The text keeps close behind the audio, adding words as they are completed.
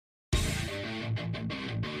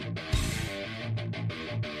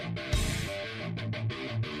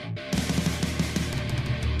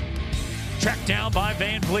Tracked down by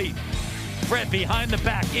Van Vliet. Fred behind the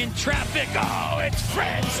back in traffic. Oh, it's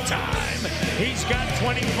Fred's time. He's got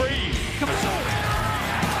 23. Comes over.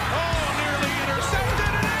 Oh, nearly intercepted.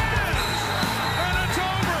 It is. And it's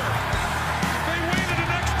over. They waited an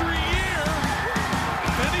extra year.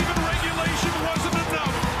 And even regulation wasn't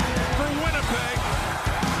enough for Winnipeg.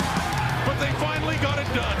 But they finally got it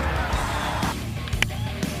done.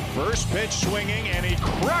 First pitch swinging, and he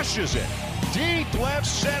crushes it. Deep left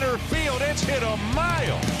center field. It's hit a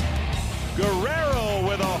mile. Guerrero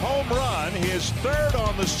with a home run, his third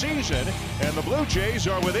on the season, and the Blue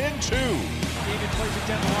Jays are within 2. David plays it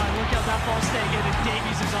down the line. Look out, that ball's staying in, and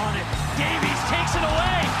Davies is on it. Davies takes it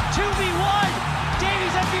away. 2v1.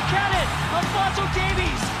 Davies and Buchanan. Alfonso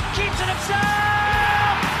Davies keeps it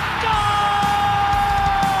himself. Goal!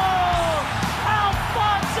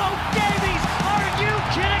 Alfonso Davies. Are you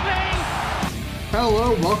kidding me?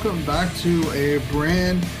 Hello, welcome back to a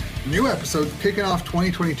brand new episode kicking off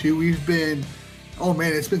 2022. We've been, oh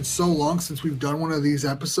man, it's been so long since we've done one of these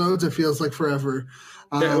episodes. It feels like forever.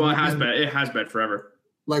 Well, it has been. It has been forever.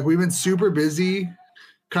 Like we've been super busy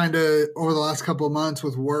kind of over the last couple of months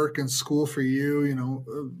with work and school for you. You know,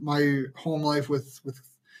 my home life with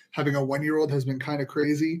having a 1-year-old has been kind of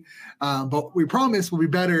crazy. But we promise we'll be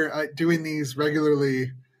better at doing these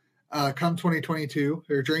regularly come 2022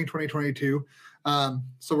 or during 2022.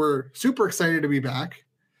 So we're super excited to be back.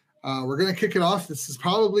 We're going to kick it off. This is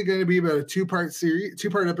probably going to be about a two-part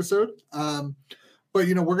episode. But,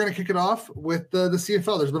 you know, we're going to kick it off with the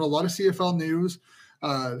CFL. There's been a lot of CFL news.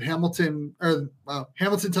 Hamilton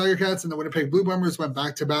Tiger Cats and the Winnipeg Blue Bombers went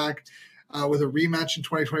back-to-back with a rematch in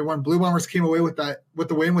 2021. Blue Bombers came away with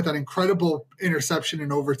the win with that incredible interception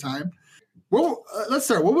in overtime. Well, let's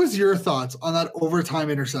start. What was your thoughts on that overtime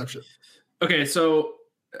interception? Okay, so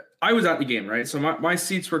I was at the game, right? So my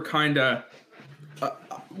seats were kind of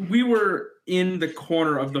we were in the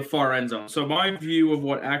corner of the far end zone. So my view of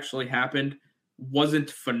what actually happened wasn't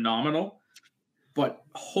phenomenal, but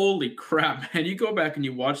holy crap, man, you go back and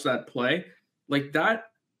you watch that play, like that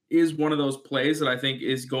is one of those plays that I think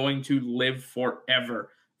is going to live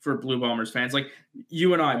forever for Blue Bombers fans. Like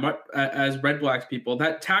you and I, as Red Blacks people,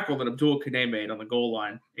 that tackle that Abdul Kane made on the goal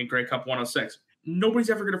line in Grey Cup 106, nobody's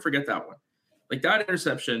ever going to forget that one. Like that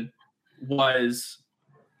interception was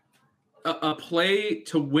a play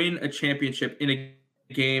to win a championship in a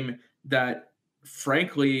game that,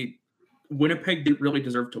 frankly, Winnipeg didn't really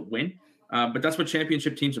deserve to win. But that's what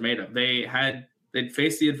championship teams are made of. They'd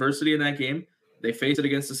faced the adversity in that game. They faced it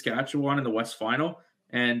against Saskatchewan in the West Final.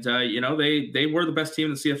 And, they were the best team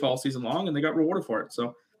in the CFL all season long, and they got rewarded for it.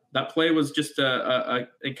 So that play was just a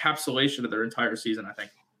encapsulation of their entire season, I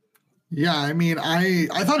think. Yeah, I mean, I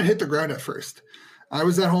thought it hit the ground at first. I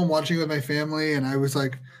was at home watching with my family, and I was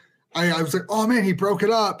like, oh man, he broke it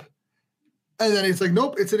up. And then it's like,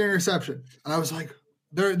 nope, it's an interception. And I was like,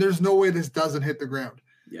 there's no way this doesn't hit the ground.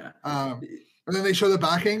 Yeah. And then they show the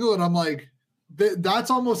back angle, and I'm like, that's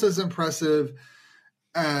almost as impressive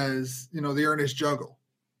as, you know, the Ernest juggle.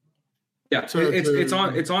 Yeah,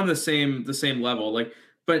 it's on the same level. Like,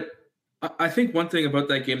 but I think one thing about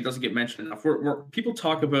that game that doesn't get mentioned enough, where people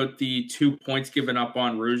talk about the 2 points given up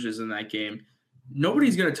on Rouges in that game,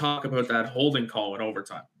 nobody's going to talk about that holding call in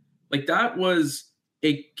overtime. Like that was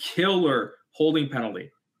a killer holding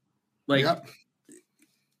penalty. Like, yep.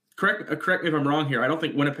 Correct me if I'm wrong here. I don't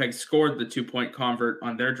think Winnipeg scored the 2-point convert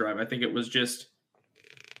on their drive. I think it was just,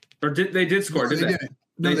 or they did score?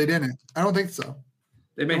 No, they didn't. I don't think so.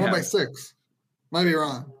 They may won have by 6. Might be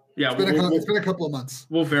wrong. Yeah, it's been a couple of months.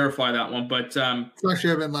 We'll verify that one, but it's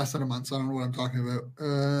actually been less than a month, so I don't know what I'm talking about.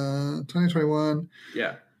 2021.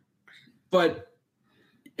 Yeah, but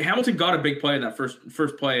Hamilton got a big play in that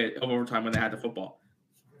first play of overtime when they had the football,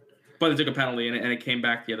 but they took a penalty and it came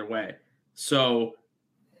back the other way. So,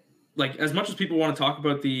 like, as much as people want to talk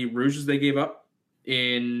about the Rouges they gave up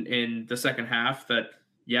in the second half, that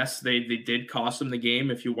yes, they did cost them the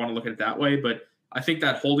game if you want to look at it that way, but I think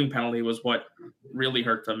that holding penalty was what really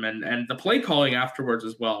hurt them, and the play calling afterwards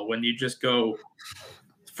as well. When you just go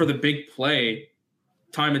for the big play,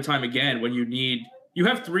 time and time again, when you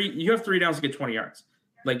have three downs to get 20 yards.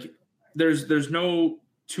 Like there's no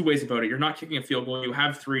two ways about it. You're not kicking a field goal. You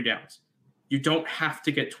have 3 downs. You don't have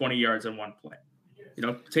to get 20 yards in one play. You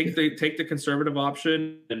know, take the conservative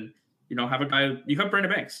option, and have a guy. You have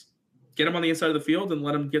Brandon Banks, get him on the inside of the field and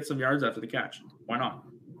let him get some yards after the catch. Why not?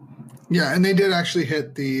 Yeah, and they did actually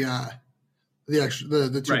hit the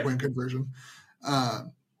 2-point conversion.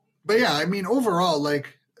 But yeah, I mean, overall,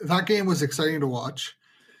 like that game was exciting to watch.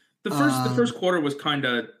 The first quarter was kind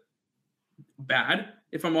of bad,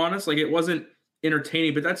 if I'm honest. Like it wasn't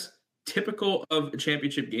entertaining, but that's typical of a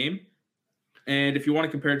championship game. And if you want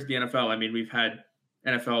to compare it to the NFL, I mean, we've had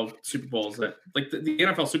NFL Super Bowls that, like, the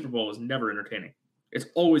NFL Super Bowl is never entertaining. It's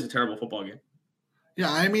always a terrible football game.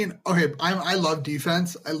 Yeah, I mean, okay, I love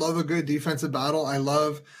defense. I love a good defensive battle. I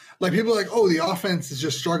love, like, people are like, oh, the offense is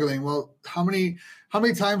just struggling. Well, how many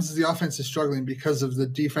times is the offense is struggling because of the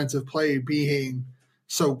defensive play being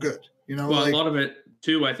so good? You know, well, a lot of it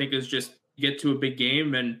too, I think, is just get to a big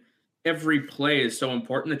game and every play is so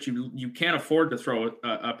important that you can't afford to throw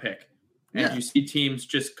a pick. And you see teams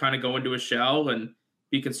just kind of go into a shell and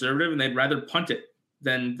be conservative, and they'd rather punt it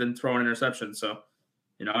than throw an interception. So,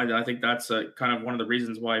 you know, I think that's kind of one of the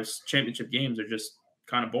reasons why championship games are just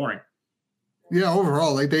kind of boring. Yeah,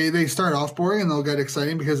 overall, like they start off boring and they'll get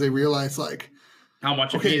exciting because they realize, like, how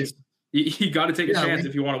much it means. You got to take a chance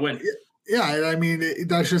if you want to win. Yeah, I mean,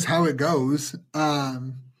 that's just how it goes.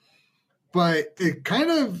 But it kind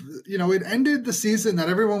of, you know, it ended the season that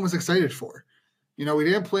everyone was excited for. You know, we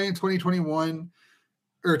didn't play in 2021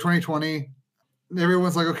 or 2020.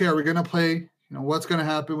 Everyone's like, okay, are we going to play? You know, what's going to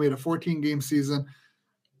happen? We had a 14-game season.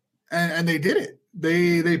 And they did it.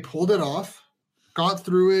 They pulled it off, got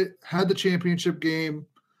through it, had the championship game,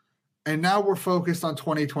 and now we're focused on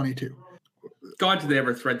 2022. God, did they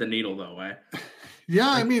ever thread the needle, though, eh? Yeah,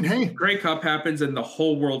 like, I mean, hey. Grey Cup happens and the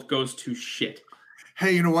whole world goes to shit.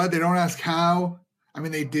 Hey, you know what? They don't ask how. I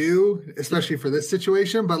mean, they do, especially for this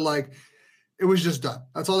situation, but, like, it was just done.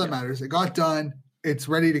 That's all that matters. It got done. It's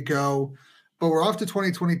ready to go. But we're off to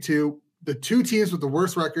 2022. The two teams with the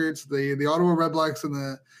worst records, the Ottawa Redblacks and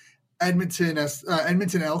the Edmonton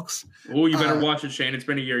Elks. Oh, you better watch it, Shane. It's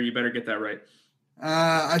been a year. You better get that right.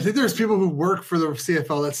 I think there's people who work for the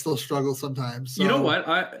CFL that still struggle sometimes. So. You know what?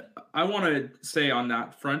 I want to say on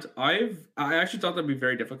that front, I actually thought that'd be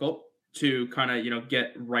very difficult to kind of, you know,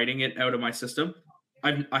 get writing it out of my system.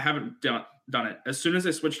 I haven't done it. As soon as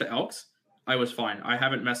I switched to Elks, I was fine. I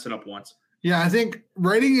haven't messed it up once. Yeah, I think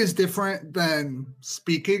writing is different than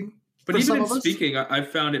speaking. But even in speaking, I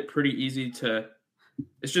found it pretty easy to.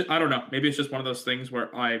 It's just, I don't know. Maybe it's just one of those things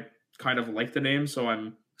where I kind of like the name, so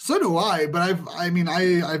I'm. So do I, but I've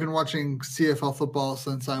been watching CFL football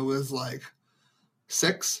since I was like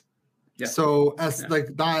 6. Yeah. So like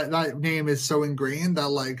that name is so ingrained that,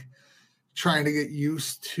 like, trying to get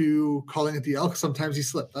used to calling it the Elks, sometimes you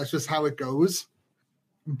slip. That's just how it goes.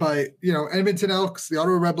 But, you know, Edmonton Elks, the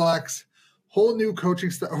Ottawa Redblacks, whole new coaching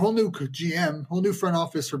staff, whole new GM, whole new front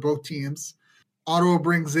office for both teams. Ottawa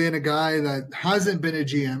brings in a guy that hasn't been a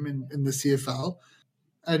GM in the CFL.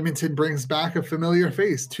 Edmonton brings back a familiar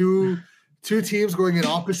face. Two teams going in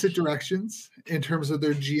opposite directions in terms of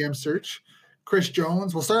their GM search. Chris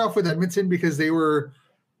Jones, we'll start off with Edmonton because they were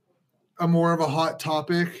more of a hot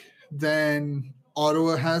topic than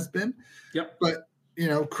Ottawa has been. Yep. But, you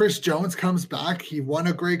know, Chris Jones comes back. He won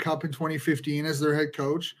a Grey Cup in 2015 as their head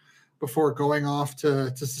coach before going off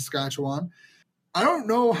to Saskatchewan. I don't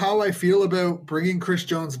know how I feel about bringing Chris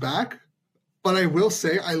Jones back, but I will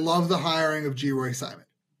say I love the hiring of Geroy Simon.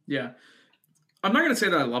 Yeah. I'm not going to say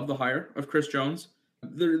that I love the hire of Chris Jones.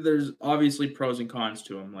 There's obviously pros and cons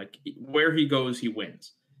to him. Like, where he goes, he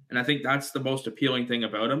wins. And I think that's the most appealing thing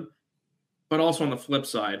about him. But also on the flip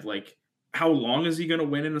side, like, how long is he going to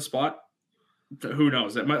win in a spot? Who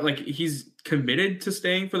knows? That might, like, he's committed to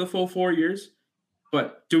staying for the full 4 years.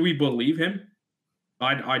 But do we believe him?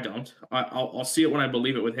 I don't. I'll see it when I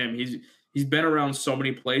believe it with him. He's been around so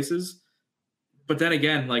many places. But then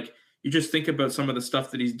again, like, you just think about some of the stuff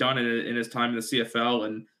that he's done in his time in the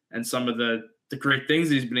CFL and some of the great things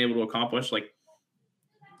that he's been able to accomplish. Like,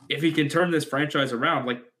 if he can turn this franchise around,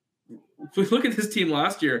 like, if we look at this team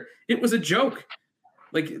last year, it was a joke.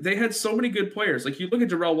 Like, they had so many good players. Like, you look at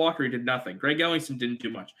Darrell Walker, he did nothing. Greg Ellingson didn't do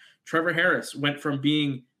much. Trevor Harris went from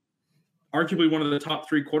being arguably one of the top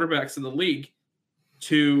 3 quarterbacks in the league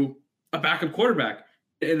to a backup quarterback.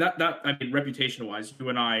 And that I mean, reputation-wise, you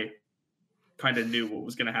and I kind of knew what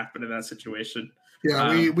was going to happen in that situation.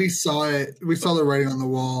 Yeah, we saw it. We saw the writing on the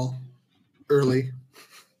wall early.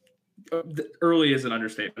 Early is an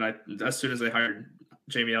understatement. As soon as they hired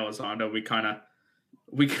Jamie Elizondo, we kind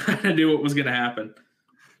of knew what was going to happen.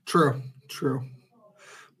 True.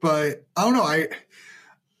 But I don't know.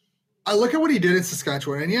 I look at what he did in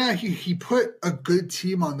Saskatchewan, and yeah, he put a good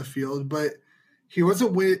team on the field, but he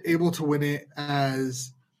wasn't able to win it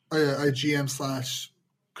as a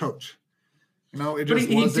GM/coach. You know, it just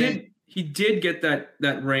wasn't. He did get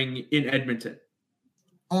that ring in Edmonton.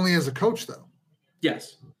 Only as a coach, though.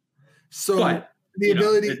 Yes. So but, the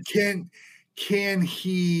ability can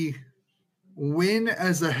he win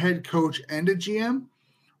as a head coach and a GM?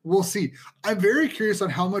 We'll see. I'm very curious on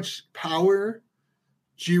how much power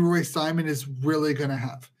Geroy Simon is really going to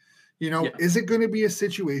have. You know, is it going to be a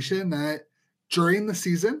situation that during the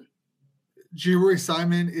season, Geroy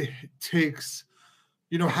Simon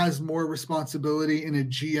has more responsibility in a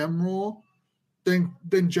GM role than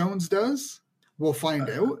Jones does. We'll find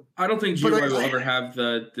out. I don't think Geroy will ever have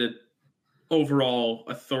the overall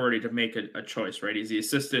authority to make a choice, right? He's the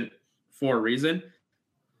assistant for a reason.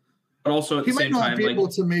 But also at the same time, he might not be able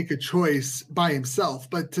to make a choice by himself,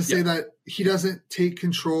 but to say that he doesn't take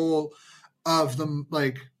control of the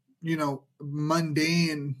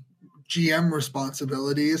mundane GM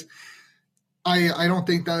responsibilities, I don't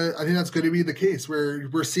think that. I think that's going to be the case where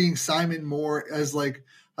we're seeing Simon more as like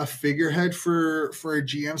a figurehead for a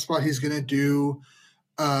GM spot. He's going to do,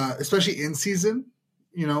 especially in season.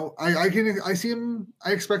 I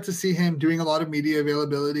expect to see him doing a lot of media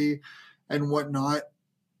availability and whatnot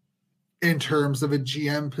in terms of a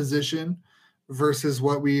GM position versus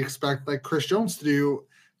what we expect like Chris Jones to do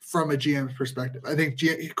from a GM perspective. I think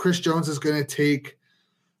Chris Jones is going to take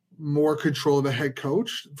more control of a head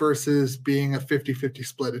coach versus being a 50-50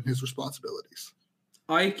 split in his responsibilities.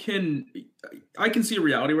 I can see a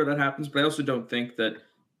reality where that happens, but I also don't think that,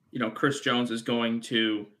 Chris Jones is going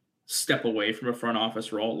to step away from a front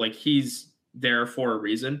office role. Like, he's there for a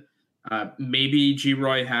reason. Maybe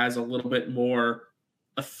Geroy has a little bit more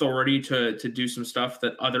authority to do some stuff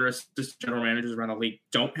that other assistant general managers around the league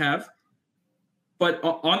don't have. But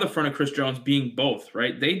on the front of Chris Jones being both,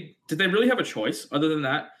 right? Did they really have a choice other than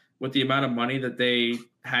that with the amount of money that they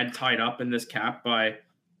had tied up in this cap by,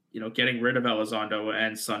 getting rid of Elizondo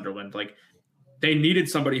and Sunderland? Like, they needed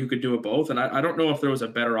somebody who could do it both. And I don't know if there was a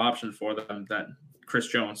better option for them than Chris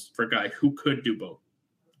Jones for a guy who could do both.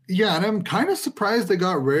 Yeah, and I'm kind of surprised they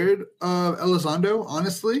got rid of Elizondo,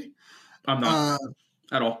 honestly. I'm not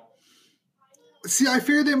at all. See, I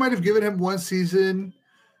feared they might have given him one season,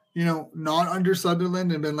 not under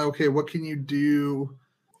Sunderland, and been like, okay, what can you do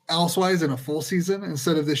elsewise in a full season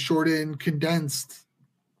instead of this shortened, condensed.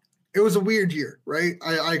 It was a weird year, right?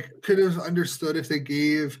 I could have understood if they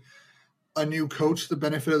gave a new coach the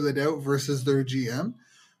benefit of the doubt versus their GM.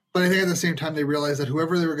 But I think at the same time, they realized that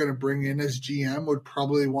whoever they were going to bring in as GM would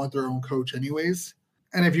probably want their own coach anyways.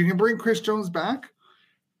 And if you can bring Chris Jones back,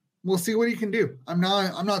 we'll see what he can do. I'm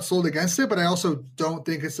not sold against it, but I also don't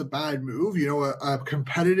think it's a bad move. A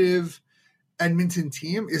competitive Edmonton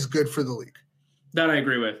team is good for the league. That I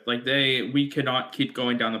agree with. We cannot keep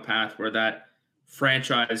going down the path where that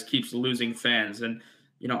franchise keeps losing fans. And,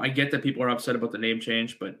 I get that people are upset about the name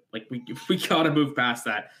change, but we got to move past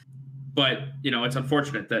that. But, it's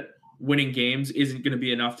unfortunate that winning games isn't going to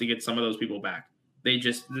be enough to get some of those people back. They're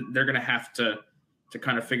going to have to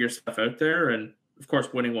kind of figure stuff out there. And of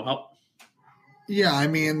course, winning will help. Yeah. I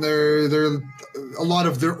mean, they're a lot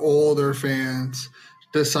of their older fans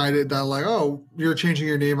decided that oh, you're changing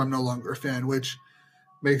your name, I'm no longer a fan, which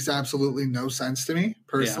makes absolutely no sense to me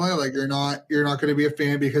personally. Yeah. You're not going to be a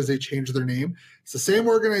fan because they changed their name. It's the same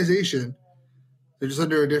organization. They're just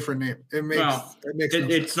under a different name.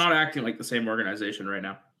 It's not acting like the same organization right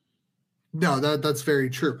now. No, that's very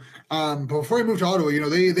true. Before I moved to Ottawa,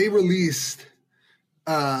 they released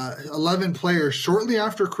 11 players shortly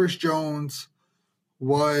after Chris Jones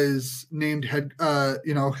was named head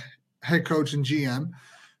coach and GM,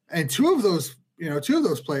 and two of those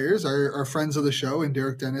players are friends of the show, and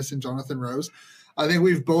Derek Dennis and Jonathan Rose. I think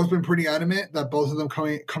we've both been pretty adamant that both of them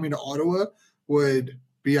coming to Ottawa would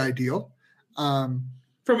be ideal. From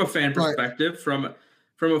a fan perspective, from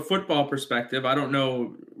a football perspective, I don't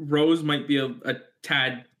know. Rose might be a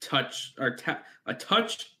touch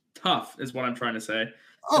tough, is what I'm trying to say.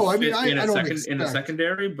 Oh, I mean, in the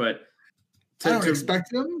secondary, but I don't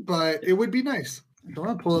expect them, but it would be nice. I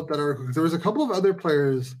want to pull up that article. There was a couple of other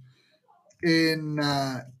players in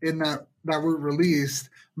that were released.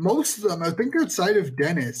 Most of them, I think, outside of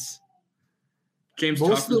Dennis, James Tuck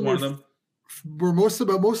was one of them. Most of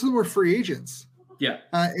them were free agents. Yeah.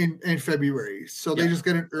 In February, so they just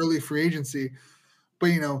get an early free agency.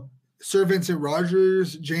 But Sir Vincent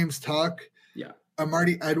Rogers, James Tuck,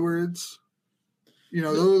 Marty Edwards,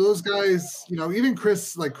 those guys. Even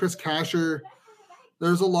Chris Kasher.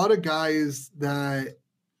 There's a lot of guys that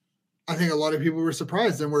I think a lot of people were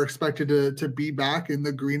surprised and were expected to be back in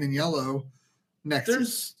the green and yellow next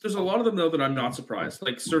season. There's a lot of them, though, that I'm not surprised.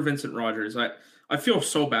 Like Sir Vincent Rogers. I feel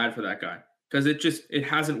so bad for that guy because it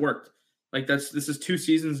hasn't worked. This is 2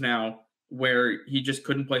 seasons now where he just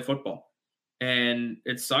couldn't play football. And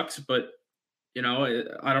it sucks, but, I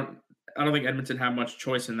don't think Edmonton had much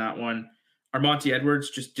choice in that one. Armonte Edwards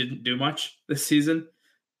just didn't do much this season.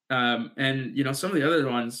 And some of the other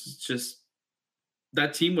ones, just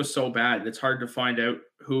that team was so bad. It's hard to find out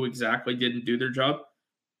who exactly didn't do their job.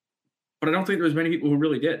 But I don't think there was many people who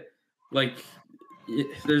really did.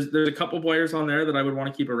 there's a couple players on there that I would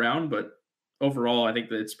want to keep around, but overall, I think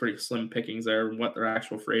that it's pretty slim pickings there and what their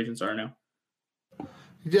actual free agents are now.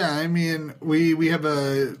 Yeah, I mean, we have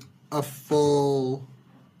a full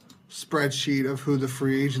spreadsheet of who the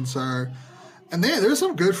free agents are, and there's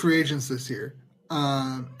some good free agents this year,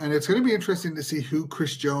 and it's going to be interesting to see who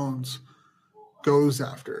Chris Jones goes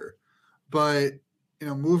after. But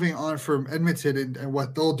moving on from Edmonton and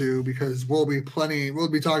what they'll do, because we'll be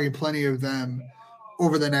talking plenty of them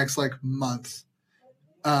over the next month,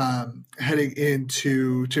 heading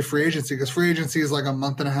into free agency, because free agency is like a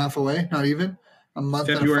month and a half away, not even a month.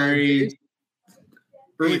 February,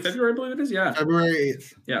 early February, I believe it is. Yeah, February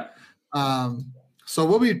 8th. Yeah. So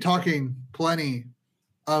we'll be talking plenty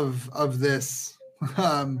of this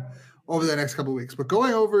over the next couple of weeks. But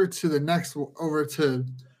going over to the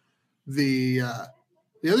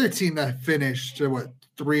other team that finished 3-5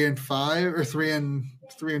 or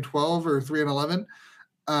 3-12 or 3-11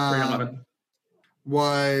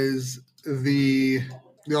 was the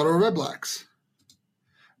Ottawa Redblacks,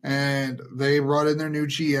 and they brought in their new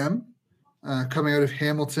GM coming out of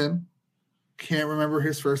Hamilton. Can't remember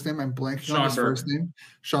his first name. I'm blanking on his first name.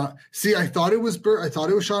 Sean. See, I thought it was Burke. I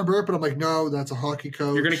thought it was Sean Burke, but I'm like, no, that's a hockey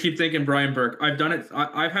coach. You're gonna keep thinking Brian Burke. I've done it.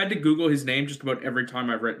 I've had to Google his name just about every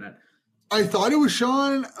time I've written it. I thought it was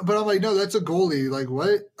Sean, but I'm like, no, that's a goalie. Like,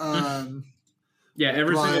 what? Yeah,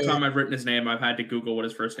 every single time I've written his name, I've had to Google what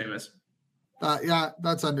his first name is. Yeah,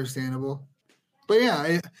 that's understandable. But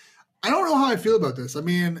yeah, I don't know how I feel about this. I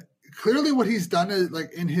mean, clearly what he's done is,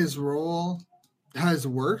 in his role has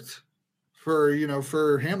worked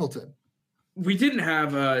for Hamilton. We didn't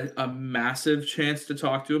have a massive chance to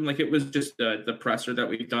talk to him. It was just the presser that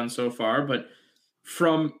we've done so far. But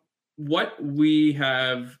from what we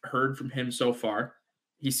have heard from him so far,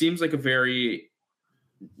 he seems like a very,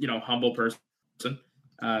 humble person.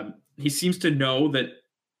 He seems to know that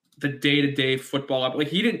the day-to-day football,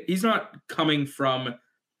 he's not coming from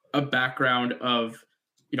a background of,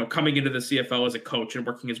 coming into the CFL as a coach and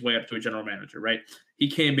working his way up to a general manager, right? He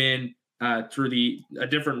came in through a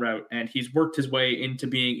different route, and he's worked his way into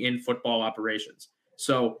being in football operations.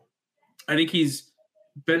 So I think he's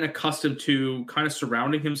been accustomed to kind of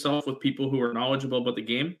surrounding himself with people who are knowledgeable about the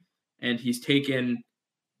game, and he's taken,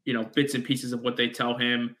 bits and pieces of what they tell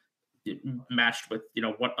him, matched with,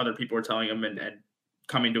 what other people are telling him, and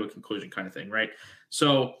coming to a conclusion kind of thing, right?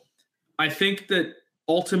 So I think that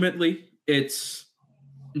ultimately it's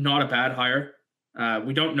not a bad hire.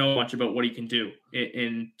 We don't know much about what he can do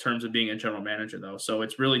in terms of being a general manager, though. So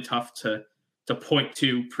it's really tough to point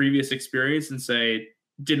to previous experience and say,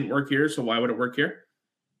 didn't work here, so why would it work here?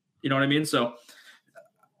 You know what I mean? So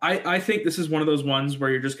I think this is one of those ones where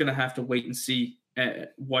you're just going to have to wait and see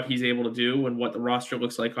what he's able to do and what the roster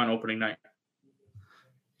looks like on opening night.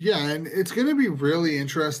 Yeah, and it's going to be really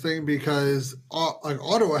interesting because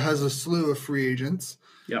Ottawa has a slew of free agents.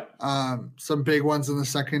 Yep. Some big ones in the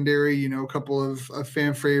secondary, a couple of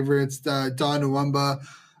fan favorites, Don Uwamba,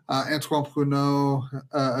 Antoine Pruneau,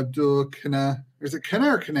 Abdul Kana. Is it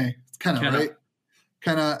Kana or Kane? It's Kana, right?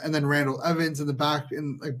 Kana, and then Randall Evans in the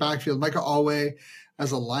backfield. Micah Alway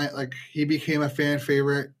as a line, he became a fan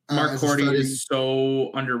favorite. Mark Cordy is so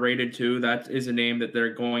underrated too. That is a name that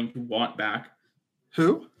they're going to want back.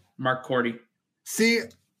 Who? Mark Cordy. See,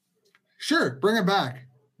 sure, bring him back.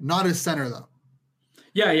 Not as center though.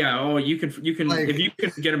 Yeah. Oh, you can if you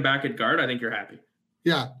can get him back at guard, I think you're happy.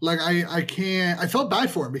 Yeah, I can't. I felt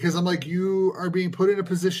bad for him because I'm like, you are being put in a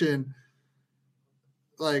position.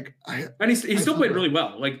 And he still played really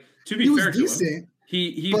well. To be fair to him,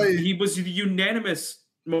 he was the unanimous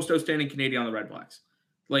most outstanding Canadian on the Red Blacks.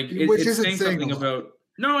 It's saying something about.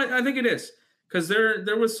 No, I think it is because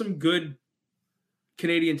there was some good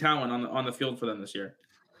Canadian talent on the field for them this year.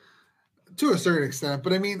 To a certain extent,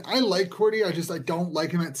 but I mean, I like Cordy. I don't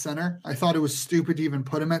like him at center. I thought it was stupid to even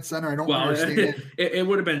put him at center. I don't understand. It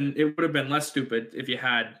would have been less stupid if you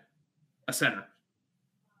had a center.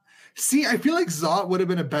 See, I feel like Zott would have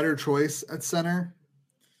been a better choice at center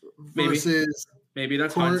versus maybe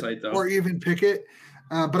that's hindsight though, or even Pickett.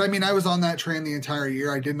 But I mean, I was on that train the entire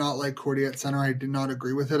year. I did not like Cordy at center. I did not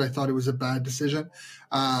agree with it. I thought it was a bad decision.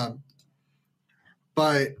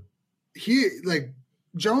 But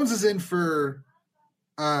Jones is in for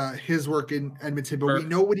his work in Edmonton, but we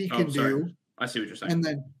know what he can do. I see what you're saying.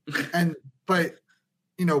 But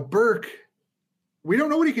Burke, we don't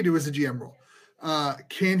know what he can do as a GM role.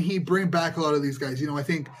 Can he bring back a lot of these guys? I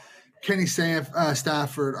think Kenny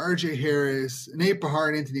Stafford, RJ Harris, Nate Behar,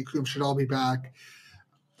 and Anthony Coombs should all be back.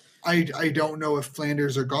 I don't know if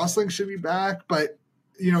Flanders or Gosling should be back, but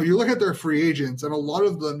you look at their free agents, and a lot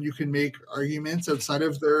of them you can make arguments outside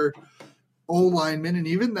of their O-linemen, and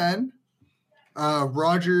even then,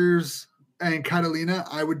 Rogers and Catalina,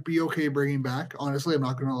 I would be okay bringing back. Honestly, I'm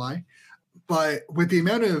not going to lie. But with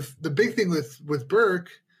the big thing with Burke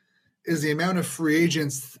is the amount of free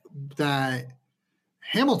agents that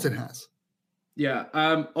Hamilton has. Yeah.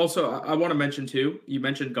 Also, I want to mention too, you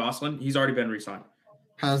mentioned Gosselin. He's already been re-signed.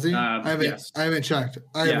 Has he? I haven't checked.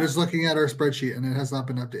 I was looking at our spreadsheet and it has not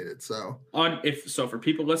been updated. So for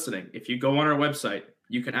people listening, if you go on our website,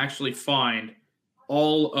 you can actually find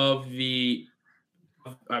all of the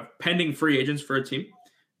pending free agents for a team.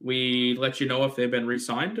 We let you know if they've been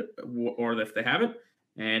re-signed or if they haven't.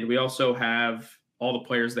 And we also have all the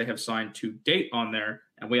players they have signed to date on there,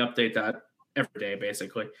 and we update that every day,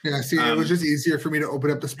 basically. Yeah, see, it was just easier for me to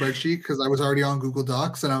open up the spreadsheet because I was already on Google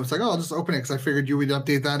Docs, and I was like, oh, I'll just open it because I figured you would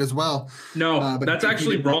update that as well. No, but that's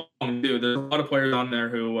actually wrong, too. There's a lot of players on there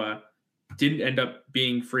who didn't end up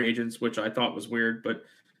being free agents, which I thought was weird, but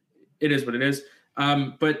it is what it is.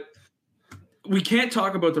 But we can't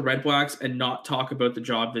talk about the Red Blacks and not talk about the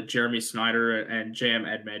job that Jeremy Snyder and JM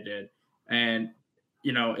Edmed did. And,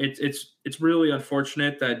 you know, it's really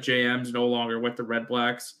unfortunate that JM's no longer with the Red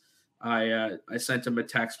Blacks. I sent him a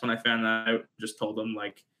text when I found that out, just told him,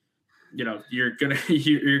 like, you know, you're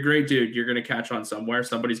a great dude. You're gonna catch on somewhere.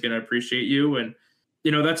 Somebody's gonna appreciate you. And,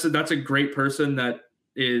 you know, that's a great person that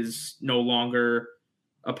is no longer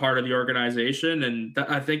a part of the organization. And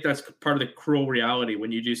I think that's part of the cruel reality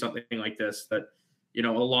when you do something like this, that, you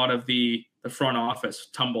know, a lot of the front office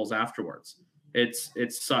tumbles afterwards.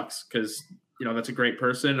 It sucks because, you know, that's a great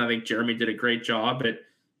person. I think Jeremy did a great job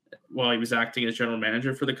while he was acting as general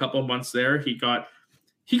manager for the couple of months there. He got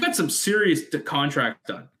some serious contracts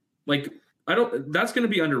done. Like, that's going to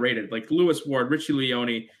be underrated. Like Lewis Ward, Richie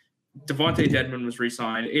Leone, Devontae Dedmon was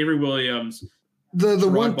re-signed, Avery Williams. The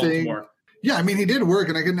one thing, yeah, I mean, he did work,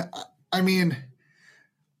 and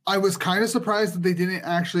I was kind of surprised that they didn't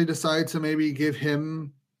actually decide to maybe give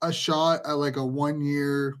him a shot at like a 1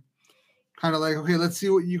 year, kind of like, okay, let's see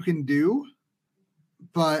what you can do.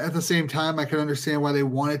 But at the same time, I could understand why they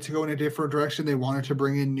wanted to go in a different direction. They wanted to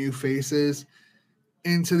bring in new faces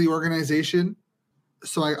into the organization.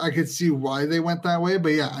 So I could see why they went that way.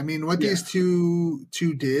 But yeah, I mean, what these two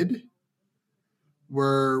did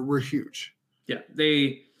were huge. Yeah,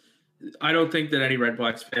 I don't think that any Red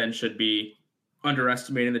Blacks fan should be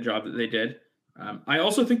underestimating the job that they did. I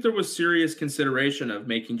also think there was serious consideration of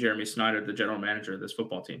making Jeremy Snyder the general manager of this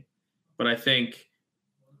football team. But I think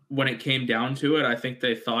when it came down to it, I think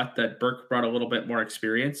they thought that Burke brought a little bit more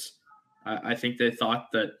experience. I think they thought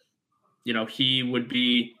that, you know, he would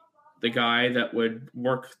be the guy that would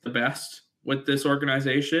work the best with this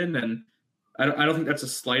organization. And I don't think that's a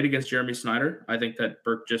slight against Jeremy Snyder. I think that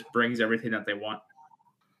Burke just brings everything that they want.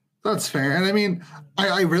 That's fair. And I mean,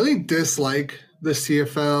 I really dislike the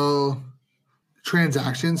CFL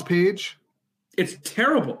transactions page. It's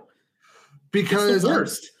terrible. Because it's the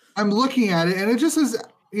worst. I'm looking at it and it just says,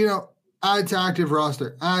 you know, add to active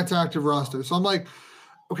roster. So I'm like,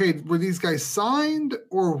 okay, were these guys signed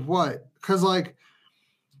or what? Because like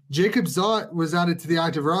Jacob Zott was added to the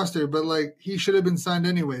active roster, but like he should have been signed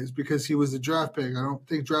anyways because he was a draft pick. I don't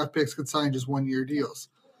think draft picks could sign just 1 year deals.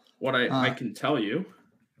 What I can tell you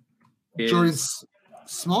is Jordan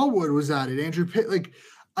Smallwood was added. Andrew Pitt, like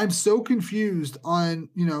I'm so confused on,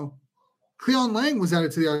 you know, Cleon Lang was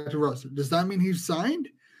added to the active roster. Does that mean he's signed?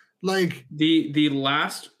 Like the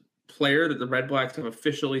last player that the Red Blacks have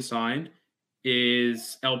officially signed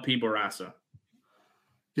is LP Barassa.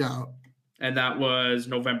 Yeah. And that was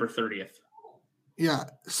November 30th. Yeah.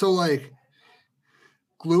 So like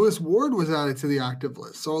Lewis Ward was added to the active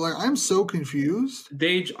list. So like I'm so confused.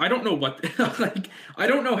 I don't know what like I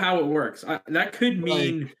don't know how it works. That could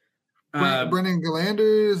mean Brendan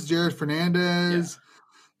Galanders, Jared Fernandez. Yeah.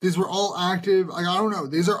 These were all active. Like, I don't know.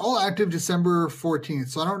 These are all active December 14th.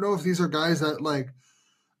 So I don't know if these are guys that like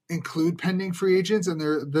include pending free agents and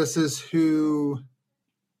this is who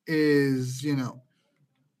is, you know.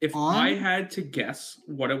 If I had to guess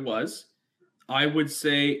what it was, I would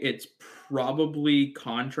say it's probably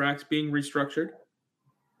contracts being restructured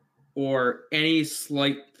or any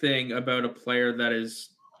slight thing about a player that is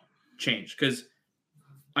changed. Because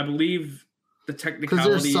I believe the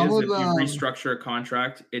technicality is if you restructure a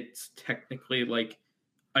contract, it's technically like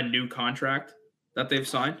a new contract that they've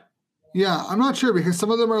signed. Yeah, I'm not sure because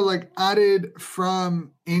some of them are like added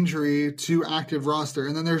from injury to active roster.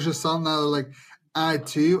 And then there's just some that are like add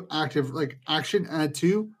to active, like action, add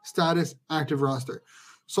to status, active roster.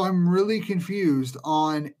 So I'm really confused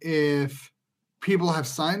on if people have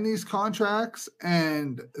signed these contracts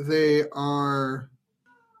and they are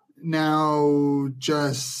now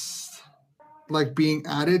just like being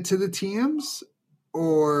added to the teams,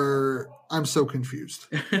 or I'm so confused.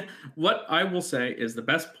 What I will say is the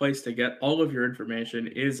best place to get all of your information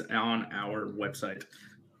is on our website.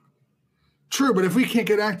 True, but if we can't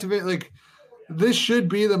get activated, like this should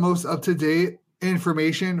be the most up-to-date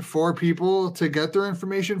information for people to get their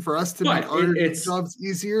information, for us to make our jobs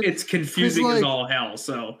easier. It's confusing as all hell.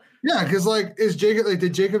 So yeah, because like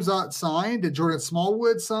did Jacob Stott sign? Did Jordan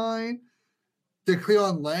Smallwood sign? Did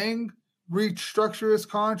Cleon Lang restructure his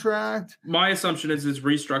contract? My assumption is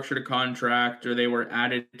restructured a contract, or they were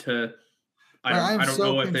added to. I don't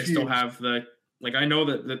know if they still have the. Like, I know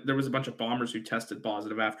that there was a bunch of Bombers who tested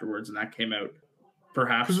positive afterwards, and that came out.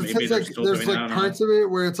 Perhaps maybe they're still doing that. There's like parts of it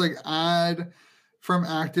where it's like add from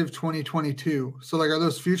active 2022. So like, are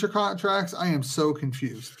those future contracts? I am so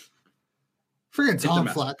confused. Freaking Tom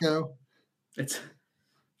Flacco.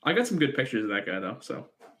 I got some good pictures of that guy though, so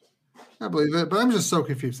I believe it, but I'm just so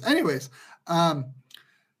confused. Anyways, back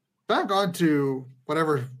on to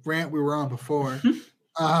whatever rant we were on before.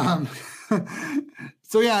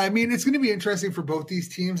 So yeah, I mean, it's going to be interesting for both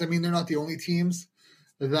these teams. I mean, they're not the only teams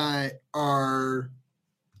that are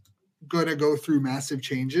going to go through massive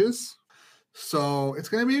changes. So it's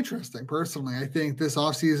going to be interesting. Personally, I think this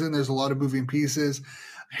offseason, there's a lot of moving pieces.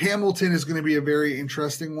 Hamilton is going to be a very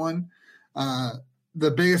interesting one.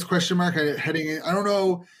 The biggest question mark heading in, I don't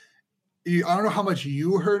know how much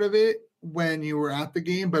you heard of it when you were at the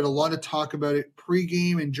game, but a lot of talk about it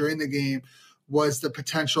pre-game and during the game was the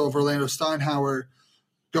potential of Orlando Steinhauer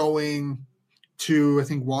going to, I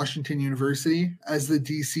think, Washington University as the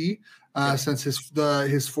DC, since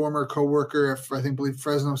his former coworker, I believe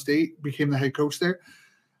Fresno State, became the head coach there.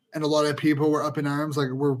 And a lot of people were up in arms,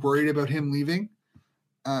 like we're worried about him leaving.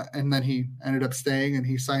 And then he ended up staying, and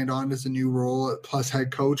he signed on as a new role plus head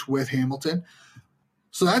coach with Hamilton.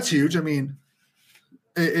 So that's huge. I mean,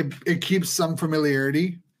 it keeps some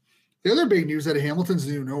familiarity. The other big news out of Hamilton's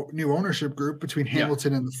new ownership group between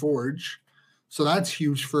Hamilton and the Forge. So that's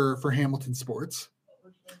huge for Hamilton sports.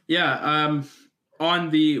 Yeah. On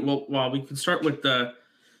the we can start with the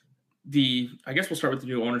I guess we'll start with the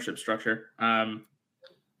new ownership structure.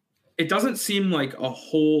 It doesn't seem like a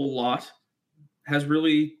whole lot has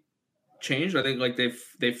really changed. I think like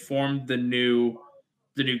they've formed the new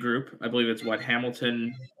group. I believe it's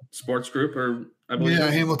Hamilton Sports Group, or I believe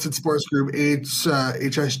Hamilton Sports Group. It's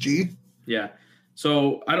HSG. Yeah.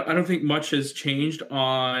 So I don't think much has changed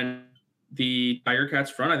on the Tiger Cats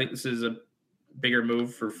front. I think this is a bigger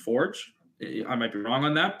move for Forge. I might be wrong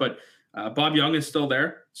on that, but Bob Young is still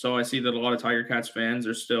there. So I see that a lot of Tiger Cats fans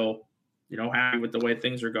are still, happy with the way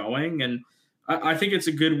things are going. And I think it's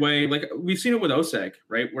a good way. Like we've seen it with OSEG,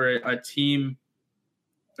 right? Where a team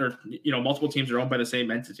or, multiple teams are owned by the same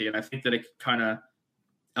entity. And I think that it can kind of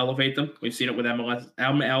elevate them. We've seen it with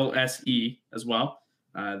MLSE as well.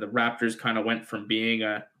 The Raptors kind of went from being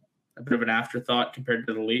a bit of an afterthought compared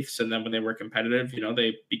to the Leafs. And then when they were competitive,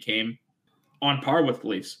 they became on par with the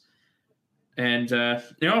Leafs. And, for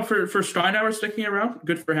Steinhauer sticking around,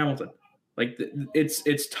 good for Hamilton. Like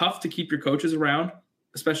it's tough to keep your coaches around,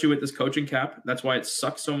 especially with this coaching cap. That's why it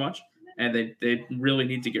sucks so much. And they really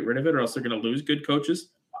need to get rid of it, or else they're going to lose good coaches.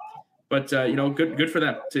 But, good for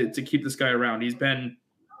them to keep this guy around. He's been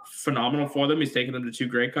phenomenal for them. He's taken them to 2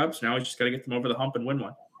 Grey Cups. Now he's just got to get them over the hump and win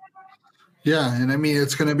one. Yeah, and I mean,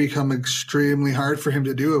 it's going to become extremely hard for him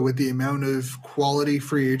to do it with the amount of quality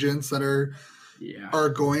free agents that are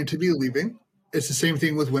going to be leaving. It's the same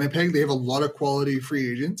thing with Winnipeg. They have a lot of quality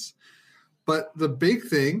free agents. But the big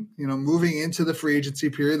thing, moving into the free agency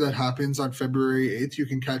period that happens on February 8th, you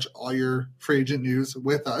can catch all your free agent news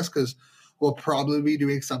with us because we'll probably be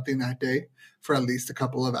doing something that day for at least a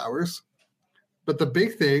couple of hours. But the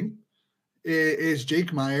big thing is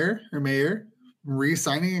Jake Maier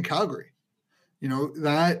re-signing in Calgary.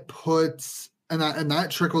 That puts and that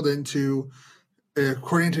trickled into,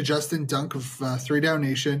 according to Justin Dunk of 3 Down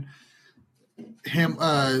Nation,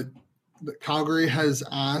 Calgary has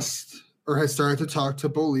asked or has started to talk to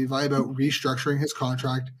Bo Levi about restructuring his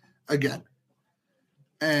contract again.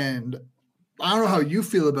 And I don't know how you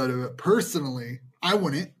feel about it, but personally, I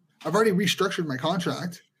wouldn't. I've already restructured my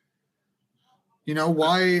contract.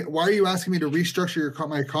 Why are you asking me to restructure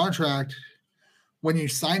my contract when you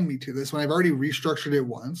signed me to this, when I've already restructured it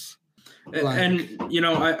once?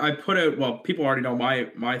 I put out, people already know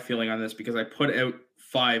my feeling on this because I put out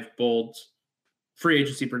 5 bold free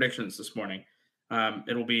agency predictions this morning.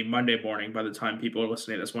 It'll be Monday morning by the time people are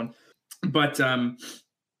listening to this one. But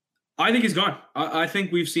I think he's gone. I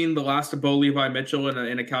think we've seen the last of Bo Levi Mitchell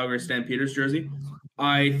in a Calgary Stampeders jersey.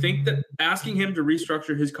 I think that asking him to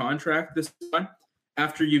restructure his contract this time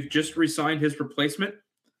after you've just re-signed his replacement,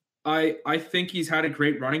 I think he's had a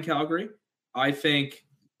great run in Calgary. I think,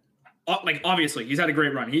 obviously, he's had a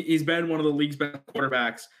great run. He's been one of the league's best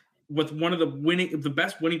quarterbacks with one of the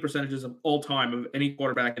best winning percentages of all time of any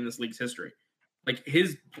quarterback in this league's history. Like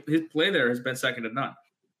his play there has been second to none.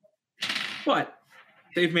 But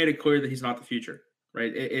they've made it clear that he's not the future,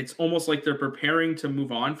 right? It's almost like they're preparing to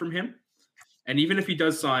move on from him. And even if he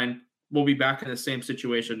does sign, we'll be back in the same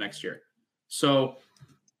situation next year. So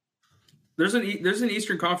there's an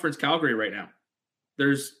Eastern Conference Calgary right now.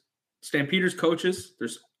 There's Stampeders coaches,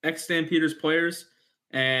 there's ex-Stampeders players,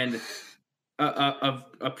 and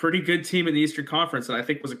a pretty good team in the Eastern Conference that I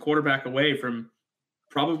think was a quarterback away from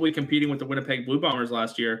probably competing with the Winnipeg Blue Bombers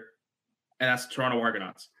last year, and that's the Toronto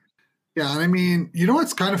Argonauts. Yeah, and I mean, you know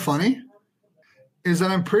what's kind of funny is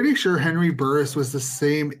that I'm pretty sure Henry Burris was the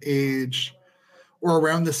same age or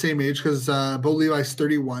around the same age because Bo Levi's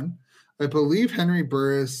 31. I believe Henry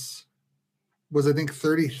Burris was, I think,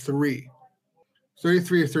 33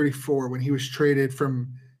 or 34 when he was traded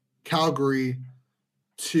from Calgary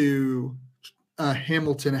to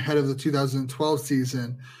Hamilton ahead of the 2012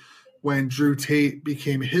 season when Drew Tate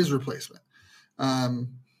became his replacement.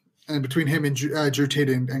 And between him and Drew Tate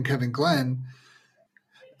and Kevin Glenn.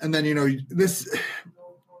 And then, this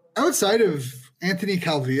outside of Anthony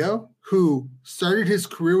Calvillo, who started his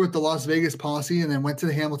career with the Las Vegas Posse and then went to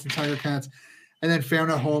the Hamilton Tiger Cats and then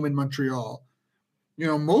found a home in Montreal.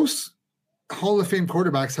 Most Hall of Fame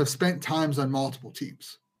quarterbacks have spent times on multiple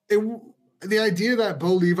teams. The idea that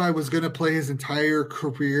Bo Levi was going to play his entire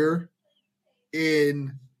career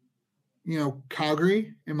in,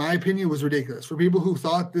 Calgary, in my opinion, was ridiculous. For people who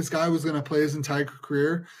thought this guy was going to play his entire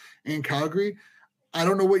career in Calgary, I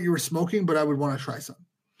don't know what you were smoking, but I would want to try some.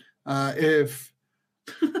 If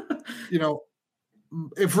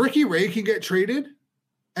Ricky Ray can get traded,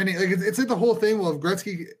 and it's like the whole thing. Well, if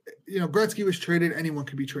Gretzky was traded, anyone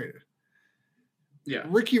could be traded. Yeah,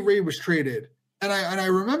 Ricky Ray was traded, and I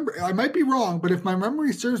remember, I might be wrong, but if my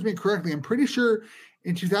memory serves me correctly, I'm pretty sure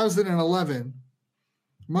in 2011,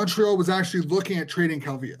 Montreal was actually looking at trading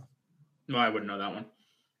Calvillo. No, I wouldn't know that one.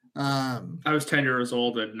 I was 10 years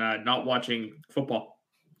old and not watching football.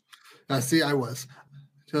 See, I was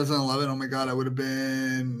 2011. Oh my God, I would have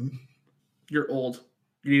been. You're old.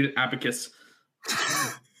 You need an abacus.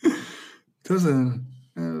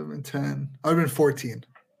 2010. I would have been 14.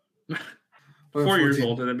 4 years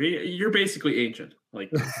older than me. You're basically ancient.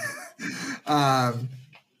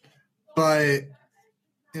 But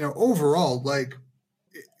overall,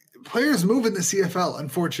 players move in the CFL.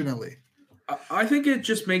 Unfortunately, I think it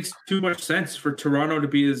just makes too much sense for Toronto to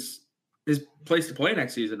be his place to play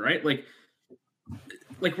next season, right? Like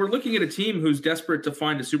we're looking at a team who's desperate to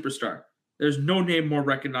find a superstar. There's no name more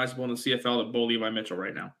recognizable in the CFL than Bo Levi Mitchell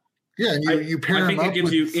right now. Yeah, and you pair him up. I think it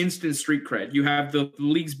gives you instant street cred. You have the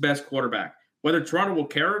league's best quarterback. Whether Toronto will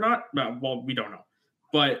care or not, well, we don't know.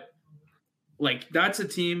 But that's a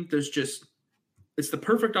team. It's the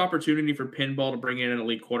perfect opportunity for Pinball to bring in an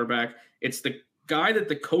elite quarterback. It's the guy that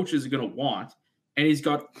the coach is going to want, and he's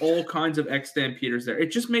got all kinds of ex-Stampeders there.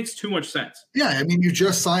 It just makes too much sense. Yeah, I mean, you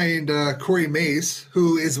just signed Corey Mace,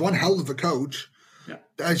 who is one hell of a coach,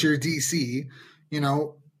 as your DC.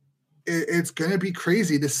 It's going to be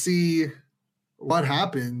crazy to see what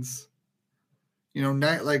happens.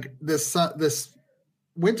 This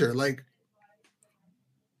winter.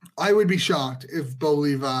 I would be shocked if Bo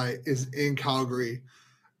Levi is in Calgary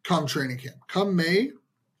come training camp. Come May,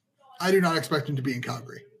 I do not expect him to be in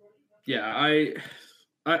Calgary. Yeah,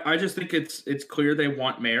 I just think it's clear they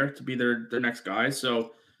want Mayer to be their next guy.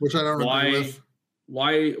 So which I don't agree with.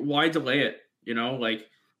 Why delay it?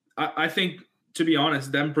 I think, to be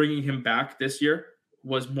honest, them bringing him back this year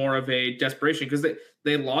was more of a desperation because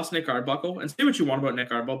they lost Nick Arbuckle. And say what you want about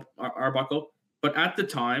Nick Arbuckle, but at the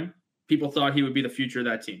time, people thought he would be the future of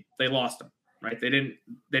that team. They lost him, right? They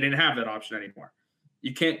didn't have that option anymore.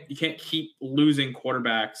 You can't keep losing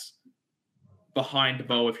quarterbacks behind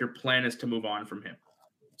Bo if your plan is to move on from him.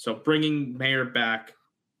 So bringing Mayer back,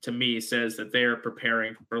 to me, says that they are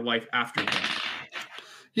preparing for life after him.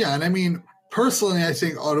 Yeah, and I mean, personally, I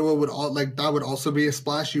think Ottawa would that would also be a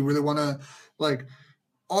splash. You really want to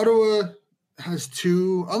Ottawa has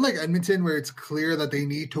two, unlike Edmonton, where it's clear that they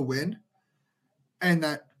need to win and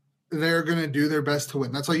that they're going to do their best to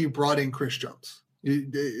win. That's why you brought in Chris Jones.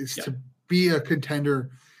 To be a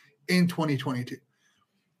contender in 2022.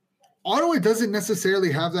 Ottawa doesn't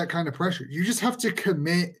necessarily have that kind of pressure. You just have to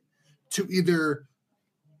commit to either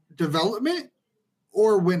development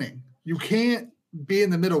or winning. You can't be in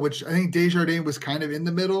the middle, which I think Desjardins was kind of in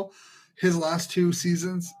the middle his last two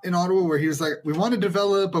seasons in Ottawa, where he was like, we want to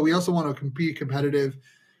develop, but we also want to be competitive.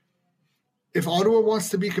 if Ottawa wants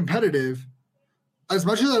to be competitive, as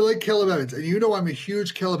much as I like Caleb Evans, and I'm a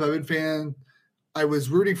huge Caleb Evans fan, I was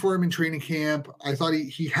rooting for him in training camp. I thought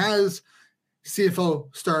he has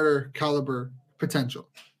CFL starter caliber potential.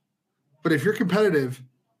 But if you're competitive,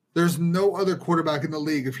 there's no other quarterback in the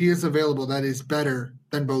league, if he is available, that is better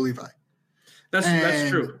than Bo Levi. That's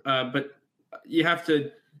true. But you have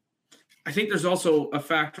to – I think there's also a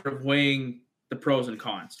factor of weighing the pros and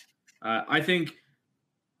cons. I think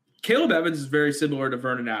Caleb Evans is very similar to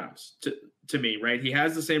Vernon Adams to me, right? He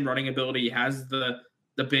has the same running ability. He has the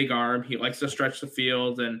big arm. He likes to stretch the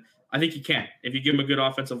field, and I think he can. If you give him a good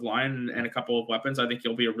offensive line and a couple of weapons, I think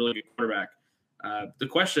he'll be a really good quarterback. The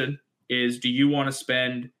question is, do you want to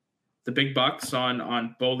spend the big bucks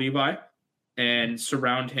on Bo Levi and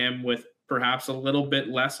surround him with perhaps a little bit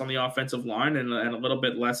less on the offensive line and a little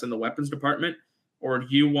bit less in the weapons department? Or do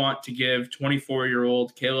you want to give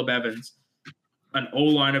 24-year-old Caleb Evans an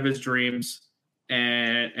O-line of his dreams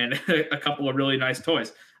and a couple of really nice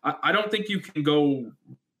toys? I don't think you can go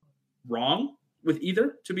wrong with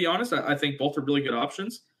either, to be honest. I think both are really good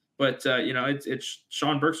options. But, it's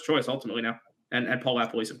Sean Burke's choice ultimately now, and Paul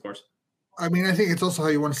LaPolice, of course. I mean, I think it's also how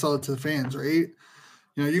you want to sell it to the fans, right?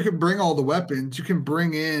 You can bring all the weapons. You can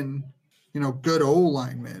bring in, good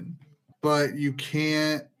O-linemen, but you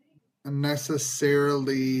can't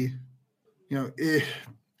necessarily,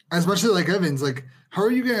 as much as like Evans, like how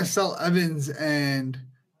are you going to sell Evans and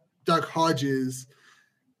Duck Hodges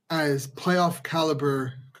as playoff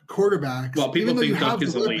caliber quarterbacks? Well, people think Duck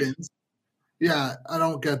is elite. Yeah, I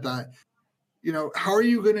don't get that. How are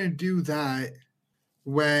you going to do that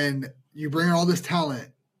when you bring in all this talent,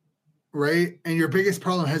 right? And your biggest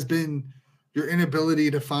problem has been your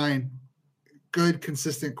inability to find good,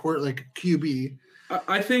 consistent QB.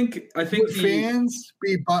 I think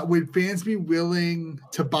would fans be willing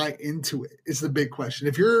to buy into it is the big question.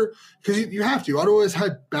 Because you have to. Ottawa has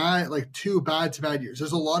had two bad years.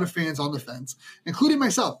 There's a lot of fans on the fence, including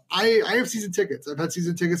myself. I have season tickets. I've had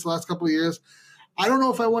season tickets the last couple of years. I don't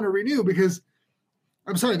know if I want to renew because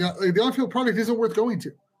I'm sorry, the on-field product isn't worth going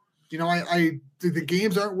to. The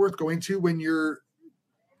games aren't worth going to when you're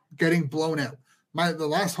getting blown out. The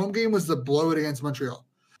last home game was the blowout against Montreal.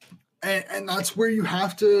 And that's where you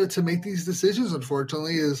have to make these decisions,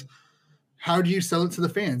 unfortunately, is how do you sell it to the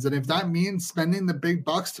fans? And if that means spending the big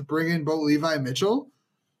bucks to bring in Bo Levi and Mitchell,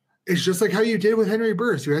 it's just like how you did with Henry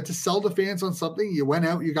Burris. You had to sell the fans on something. You went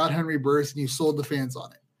out, you got Henry Burris, and you sold the fans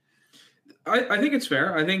on it. I think it's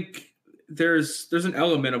fair. I think there's an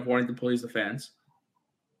element of wanting to please the fans.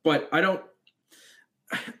 But I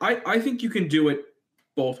think you can do it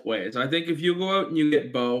both ways. I think if you go out and you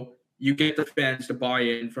get Bo, you get the fans to buy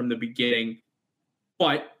in from the beginning.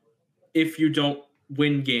 But if you don't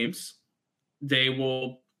win games, they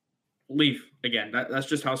will leave again. That's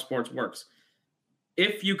just how sports works.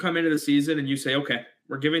 If you come into the season and you say, okay,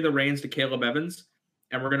 we're giving the reins to Caleb Evans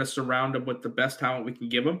and we're going to surround him with the best talent we can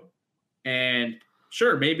give him. And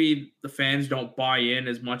sure, maybe the fans don't buy in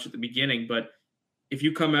as much at the beginning, but if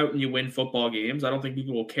you come out and you win football games, I don't think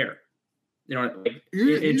people will care.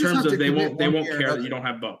 In terms of they won't care that you don't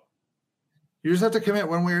have Bo. You just have to commit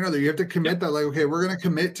one way or another. You have to commit that, okay, we're going to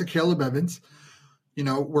commit to Caleb Evans.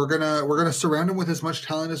 We're gonna surround him with as much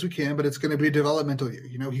talent as we can, but it's going to be a developmental year.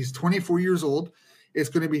 He's 24 years old. It's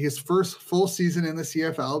going to be his first full season in the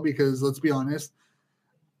CFL because, let's be honest,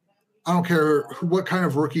 I don't care what kind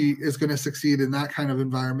of rookie is going to succeed in that kind of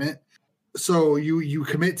environment. So you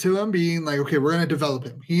commit to him being like, okay, we're going to develop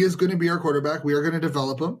him. He is going to be our quarterback. We are going to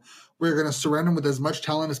develop him. We're going to surround him with as much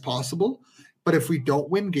talent as possible. But if we don't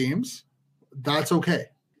win games, that's okay.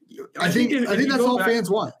 I think that's all fans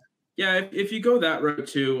want. Yeah, if you go that route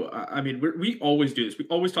too, we always do this. We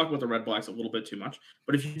always talk about the Red Blacks a little bit too much.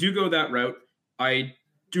 But if you do go that route, I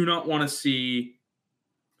do not want to see,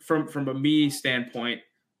 from a me standpoint,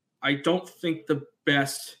 I don't think the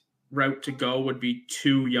best route to go would be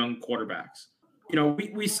two young quarterbacks.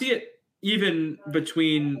 We see it even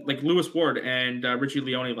between like Lewis Ward and Richie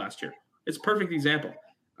Leone last year. It's a perfect example.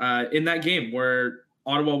 In that game where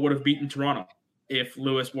Ottawa would have beaten Toronto if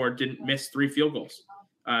Lewis Ward didn't miss 3 field goals.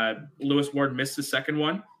 Lewis Ward missed the second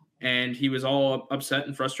one, and he was all upset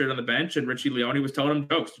and frustrated on the bench, and Richie Leone was telling him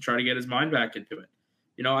jokes to try to get his mind back into it.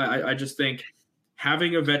 I just think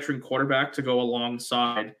having a veteran quarterback to go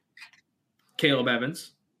alongside Caleb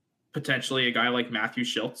Evans, potentially a guy like Matthew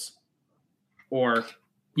Schultz, or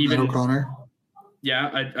even O'Connor.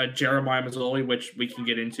 Yeah, a Jeremiah Mazzoli, which we can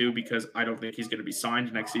get into because I don't think he's going to be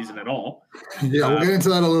signed next season at all. Yeah, we'll get into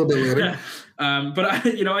that a little bit later. But I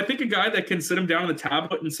think a guy that can sit him down on the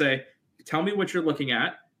tablet and say, "Tell me what you're looking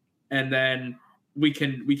at," and then we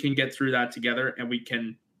can get through that together, and we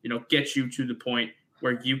can get you to the point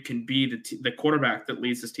where you can be the quarterback that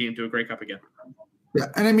leads this team to a Grey Cup again. Yeah,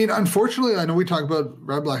 and I mean, unfortunately, I know we talk about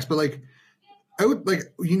Red Blacks, but I would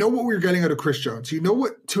what we're getting out of Chris Jones. You know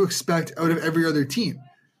what to expect out of every other team.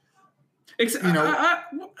 I don't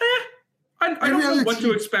know what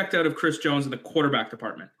to expect out of Chris Jones in the quarterback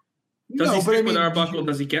department. Does he stick with Arbuckle?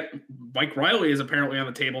 Does he get Mike Riley is apparently on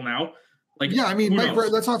the table now?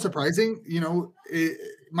 That's not surprising.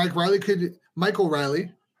 Michael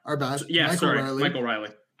Riley, our bad. Michael Riley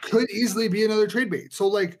could easily be another trade bait.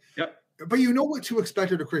 So yep. But you know what to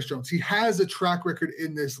expect out of Chris Jones. He has a track record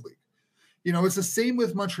in this league. It's the same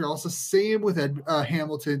with Montreal. It's the same with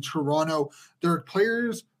Hamilton, Toronto. There are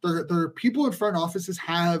players, there are people in front offices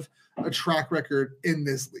have a track record in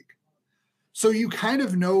this league. So you kind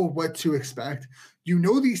of know what to expect.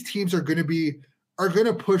 These teams are going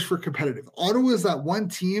to push for competitive. Ottawa is that one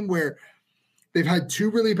team where they've had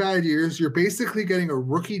 2 really bad years. You're basically getting a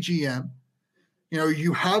rookie GM.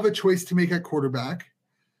 You have a choice to make at quarterback.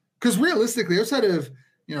 Because realistically, outside of,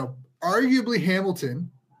 arguably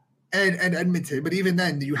Hamilton and Edmonton, but even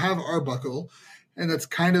then you have Arbuckle, and that's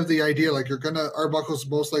kind of the idea. Arbuckle's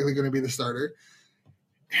most likely going to be the starter.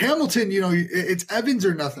 Hamilton, it's Evans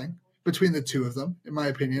or nothing between the two of them, in my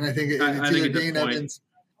opinion. I think it's either Dane Evans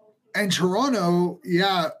and Toronto.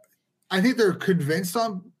 Yeah, I think they're convinced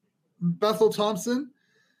on Bethel Thompson.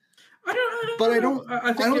 I don't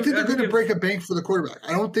think they're going to break a bank for the quarterback.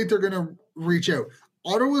 I don't think they're going to reach out.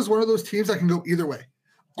 Ottawa is one of those teams that can go either way.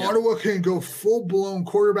 Yeah. Ottawa can go full-blown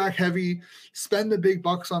quarterback heavy, spend the big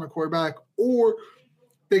bucks on a quarterback, or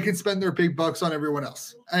they can spend their big bucks on everyone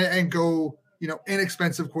else and go,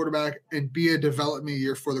 inexpensive quarterback and be a development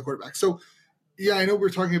year for the quarterback. So, yeah, I know we're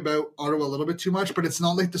talking about Ottawa a little bit too much, but it's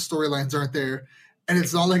not like the storylines aren't there, and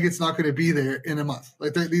it's not like it's not going to be there in a month.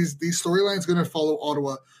 These storylines going to follow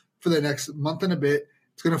Ottawa for the next month and a bit.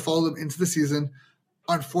 It's going to follow them into the season.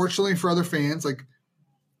 Unfortunately for other fans,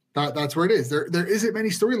 that's where it is. There isn't many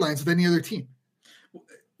storylines with any other team.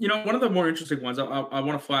 One of the more interesting ones, I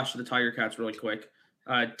want to flash to the Tiger Cats really quick.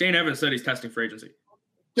 Dane Evans said he's testing for agency.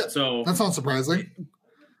 Yeah, so that's not surprising.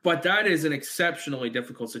 But that is an exceptionally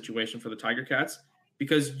difficult situation for the Tiger Cats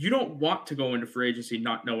because you don't want to go into free agency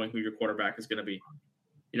not knowing who your quarterback is going to be.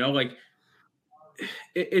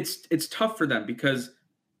 It's tough for them because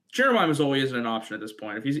Jeremiah Masoli isn't an option at this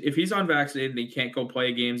point. If he's unvaccinated and he can't go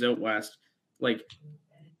play games out west,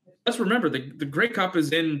 let's remember the Grey Cup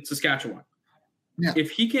is in Saskatchewan. Yeah.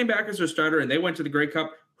 If he came back as their starter and they went to the Grey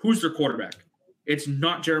Cup, who's their quarterback? It's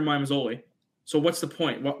not Jeremiah Masoli. So what's the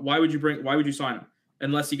point? Why would you sign him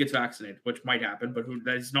unless he gets vaccinated, which might happen, but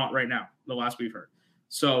that is not right now. The last we've heard.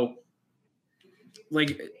 So,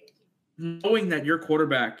 knowing that your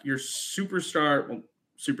quarterback, your superstar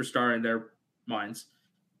in their minds,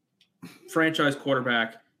 franchise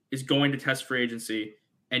quarterback is going to test free agency,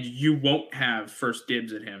 and you won't have first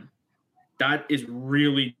dibs at him. That is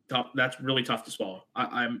really tough. That's really tough to swallow.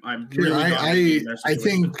 I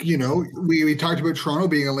think we talked about Toronto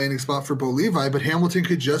being a landing spot for Bo Levi, but Hamilton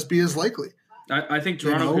could just be as likely. I think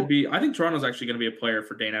Toronto could be. I think Toronto's actually going to be a player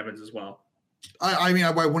for Dane Evans as well. I mean,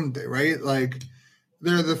 why wouldn't they? Right?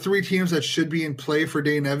 They're the 3 teams that should be in play for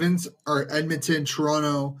Dane Evans are Edmonton,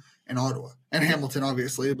 Toronto, and Ottawa, and Hamilton,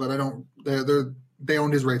 obviously. But they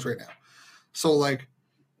own his rights right now. So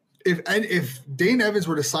if Dane Evans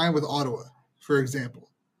were to sign with Ottawa, for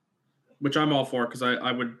example, which I'm all for because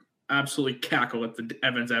I would absolutely cackle at the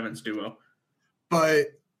Evans duo. But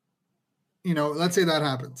let's say that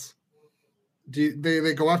happens. Do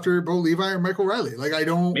they go after Bo Levi or Michael Riley?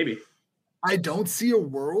 I don't see a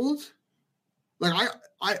world. I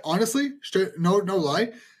honestly, no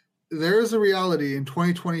lie, there is a reality in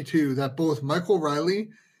 2022 that both Michael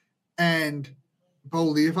Riley and Bo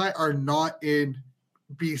Levi are not in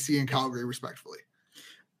BC and Calgary, respectfully.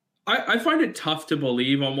 I find it tough to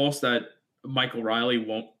believe almost that Michael Riley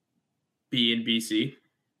won't be in BC,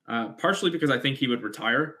 partially because I think he would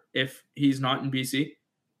retire if he's not in BC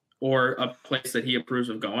or a place that he approves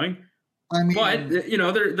of going. But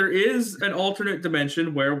there is an alternate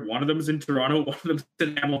dimension where one of them is in Toronto, one of them is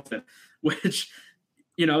in Hamilton, which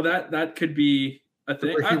that could be a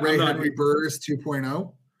thing. Henry Burrs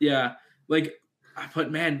 2.0. Yeah,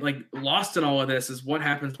 but man, lost in all of this is what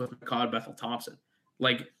happens with McCall Bethel Thompson.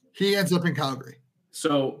 He ends up in Calgary.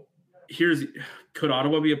 So could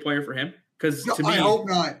Ottawa be a player for him? Because to me, I hope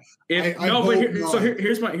not.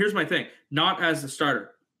 Here's my thing. Not as the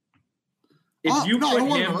starter. If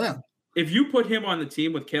you put him on the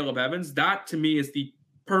team with Caleb Evans, that to me is the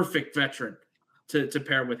perfect veteran to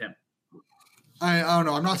pair with him. I don't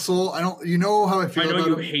know. I'm not sold. I don't. You know how I feel. I know about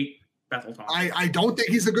you him. hate Bethel Thompson. I don't think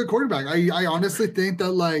he's a good quarterback. I honestly think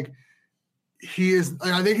that like he is.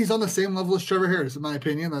 I think he's on the same level as Trevor Harris, in my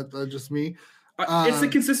opinion. That's just me. It's the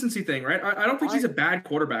consistency thing, right? I don't think he's a bad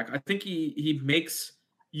quarterback. I think he makes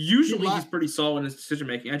usually he's pretty solid in his decision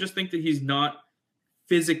making. I just think that he's not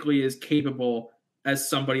physically as capable as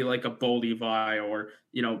somebody like a Bo Levi or,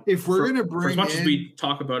 you know, if we're going to bring for as much as we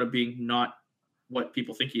talk about it being not what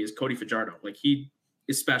people think he is, Cody Fajardo, like he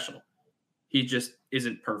is special. He just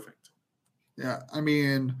isn't perfect. Yeah. I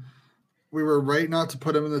mean, we were right not to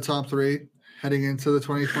put him in the top 3 heading into the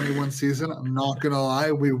 2021 season. I'm not going to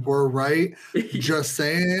lie. We were right. Just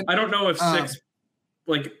saying. I don't know if 6,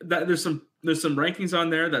 like that. There's some rankings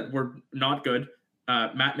on there that were not good.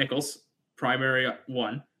 Matt Nichols, primary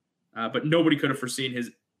 1. But nobody could have foreseen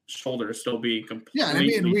his shoulder still being completely. Yeah, and I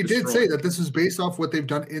mean, we destroyed. did say that this was based off what they've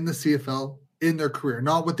done in the CFL in their career,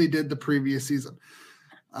 not what they did the previous season.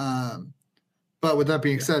 But with that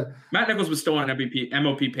being said, Matt Nichols was still on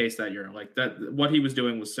MOP pace that year. Like that, what he was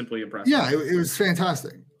doing was simply impressive. Yeah, it was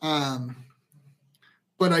fantastic.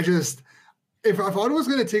 But I just, if Ottawa's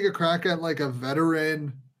going to take a crack at like a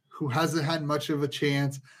veteran who hasn't had much of a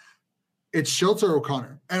chance, it's Schultz or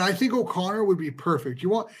O'Connor, and I think O'Connor would be perfect. You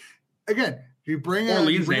want. Again, you bring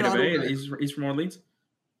Orleans native, eh? He's from Orleans.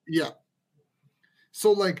 Yeah.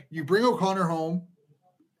 So like you bring O'Connor home,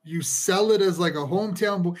 you sell it as like a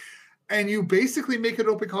hometown, and you basically make it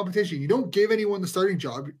open competition. You don't give anyone the starting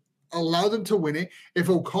job. Allow them to win it. If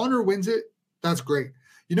O'Connor wins it, that's great.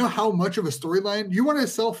 You know how much of a storyline you want to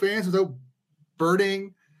sell fans without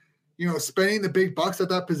burning, spending the big bucks at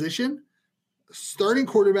that position. Starting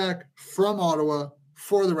quarterback from Ottawa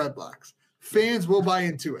for the Red Blacks. Fans will buy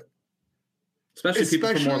into it. Especially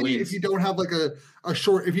people from Orleans. If you don't have like a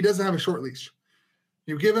short, if he doesn't have a short leash,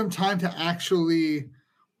 you give him time to actually,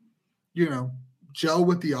 gel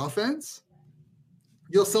with the offense.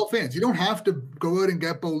 You'll sell fans. You don't have to go out and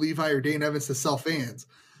get Bo Levi or Dane Evans to sell fans.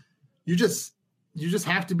 You just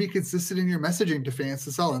have to be consistent in your messaging to fans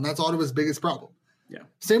to sell, and that's Ottawa's biggest problem. Yeah.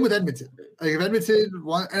 Same with Edmonton. Like if Edmonton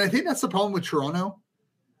won, and I think that's the problem with Toronto.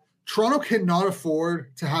 Toronto cannot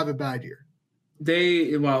afford to have a bad year.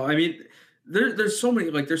 There's so many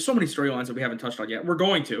storylines that we haven't touched on yet.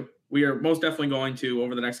 We are most definitely going to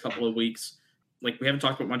over the next couple of weeks. Like we haven't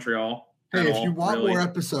talked about Montreal. Hey, if you want more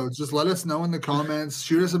episodes, just let us know in the comments.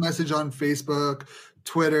 Shoot us a message on Facebook,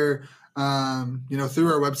 Twitter, through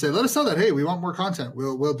our website. Let us know that, hey, we want more content.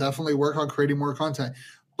 We'll definitely work on creating more content.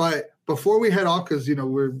 But before we head off, because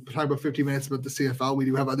we're talking about 50 minutes about the CFL, we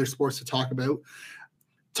do have other sports to talk about.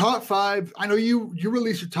 Top 5. I know you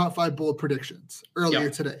released your top 5 bold predictions earlier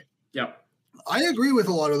today. Yep. I agree with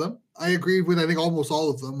a lot of them. I agree with I think almost all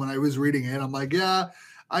of them. When I was reading it, I'm like, yeah,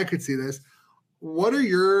 I could see this. What are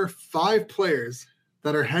your 5 players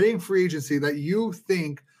that are heading free agency that you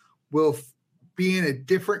think will be in a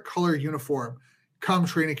different color uniform come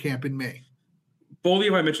training camp in May? Bo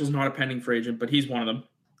Levi Mitchell's not a pending free agent, but he's one of them.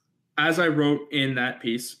 As I wrote in that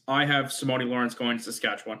piece, I have Simone Lawrence going to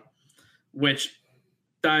Saskatchewan, which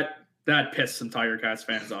that pissed some Tiger Cats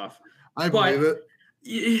fans off. I believe it.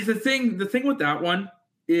 The thing with that one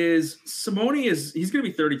is Simone he's going to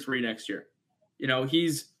be 33 next year.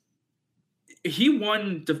 He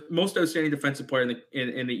won the most outstanding defensive player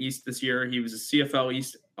in the East this year. He was a CFL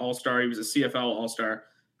East All-Star. He was a CFL All-Star.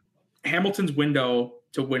 Hamilton's window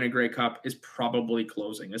to win a Grey Cup is probably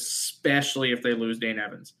closing, especially if they lose Dane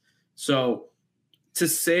Evans. So to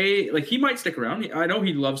say, like, he might stick around. I know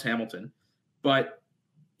he loves Hamilton, but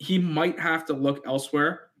he might have to look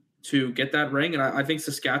elsewhere to get that ring. And I think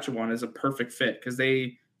Saskatchewan is a perfect fit because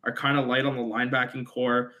they are kind of light on the linebacking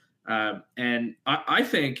core. And I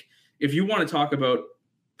think if you want to talk about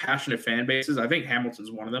passionate fan bases, I think Hamilton's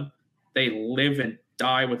one of them. They live and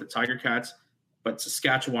die with the Tiger Cats, but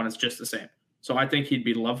Saskatchewan is just the same. So I think he'd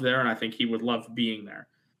be loved there, and I think he would love being there.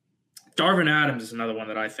 Darvin Adams is another one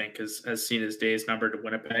that I think has seen his days numbered to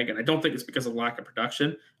Winnipeg, and I don't think it's because of lack of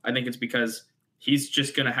production. I think it's because he's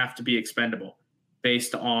just going to have to be expendable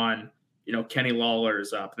based on, Kenny Lawler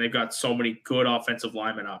is up, and they've got so many good offensive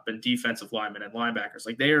linemen up and defensive linemen and linebackers.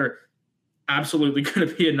 Like, they are absolutely going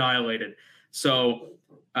to be annihilated. So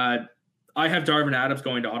I have Darvin Adams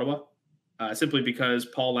going to Ottawa simply because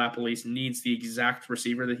Paul LaPolice needs the exact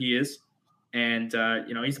receiver that he is. And,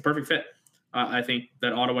 he's the perfect fit. I think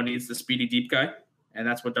that Ottawa needs the speedy deep guy, and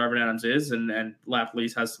that's what Darvin Adams is, and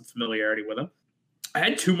LaPolice has some familiarity with him. I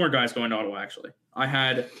had 2 more guys going to Ottawa, actually. I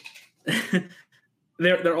had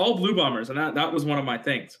they're all Blue Bombers, and that was one of my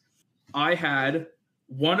things. I had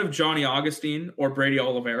one of Johnny Augustine or Brady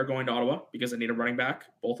Oliveira going to Ottawa because I need a running back,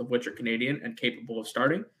 both of which are Canadian and capable of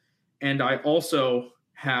starting. And I also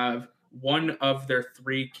have one of their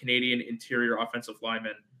 3 Canadian interior offensive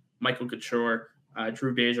linemen, Michael Couture,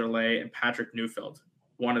 Drew Desjardins, and Patrick Neufeld.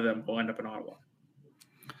 One of them will end up in Ottawa.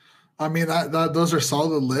 I mean, that those are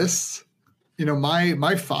solid lists. You know,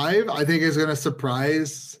 my 5, I think, is going to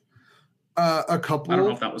surprise a couple. I don't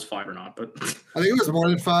know if that was 5 or not, but I think it was more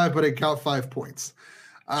than 5, but it got 5 points.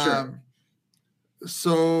 Sure.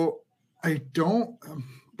 So I don't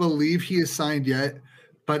believe he is signed yet,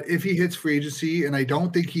 but if he hits free agency, and I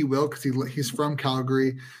don't think he will because he's from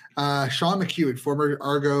Calgary, Sean McHugh, former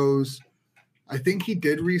Argos, I think he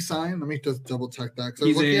did re-sign. Let me just double check that.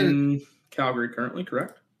 He's in Calgary currently,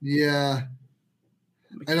 correct? Yeah.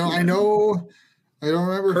 I don't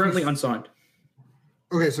remember. Currently unsigned.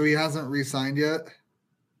 Okay, so he hasn't re-signed yet.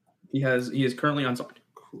 He is currently unsigned.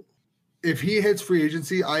 Cool. If he hits free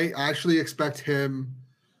agency, I actually expect him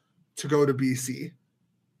to go to BC.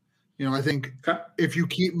 You know, I think if you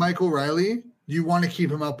keep Michael Riley, you want to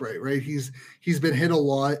keep him upright, right? He's been hit a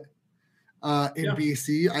lot in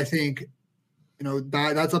BC. I think, you know,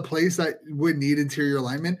 that's a place that would need interior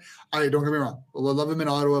alignment. Don't get me wrong. I love him in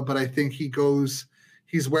Ottawa, but I think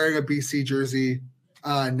he's wearing a BC jersey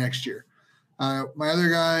next year. My other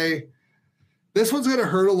guy, this one's going to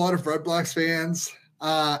hurt a lot of Red Blacks fans.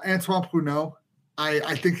 Antoine Pruneau.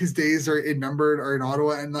 I think his days are numbered in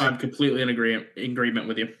Ottawa. And I'm completely in agreement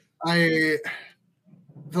with you. The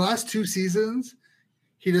last 2 seasons,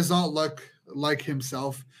 he does not look like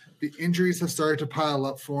himself. The injuries have started to pile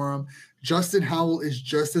up for him. Justin Howell is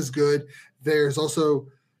just as good. There's also,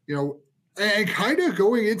 you know, and kind of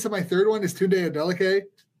going into my third one is Tunde Adeleke.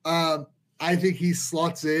 I think he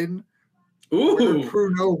slots in where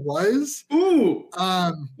Pruneau was. Ooh.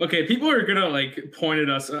 Okay, people are gonna point at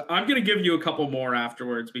us. I'm gonna give you a couple more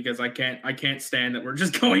afterwards because I can't stand that we're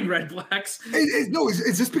just going Red Blacks.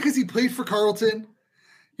 It's just because he played for Carleton.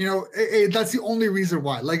 You know, that's the only reason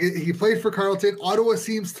why. Like, he played for Carleton. Ottawa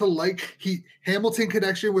seems to like Hamilton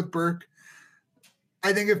connection with Burke.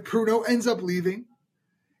 I think if Pruneau ends up leaving,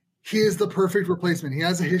 he is the perfect replacement. He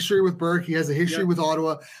has a history with Burke. He has a history with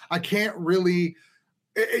Ottawa. I can't really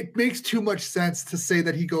 – it makes too much sense to say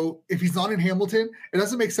that if he's not in Hamilton, it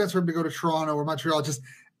doesn't make sense for him to go to Toronto or Montreal. Just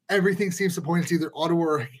everything seems to point to either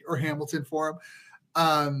Ottawa or Hamilton for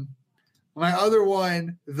him. My other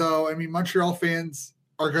one, though, I mean, Montreal fans –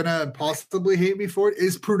 are going to possibly hate me for it,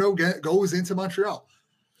 is Pruneau goes into Montreal.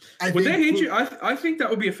 Would they hate you? I think that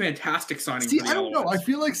would be a fantastic signing. See, I don't know. I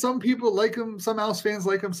feel like some people like him, some Als fans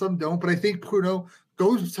like him, some don't, but I think Pruneau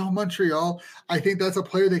goes to Montreal. I think that's a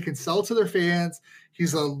player they can sell to their fans.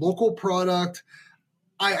 He's a local product.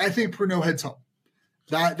 I think Pruneau heads home.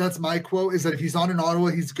 That's my quote, is that if he's not in Ottawa,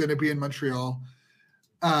 he's going to be in Montreal.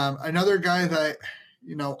 Another guy that,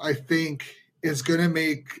 you know, I think is going to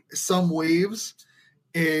make some waves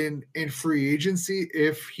in free agency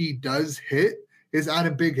if he does hit is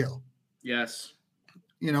Adam Bighill. Yes.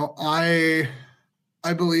 You know, I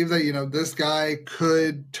believe that, you know, this guy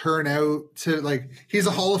could turn out to he's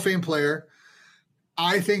a Hall of Fame player.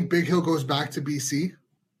 I think Bighill goes back to BC.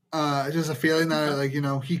 Just a feeling that you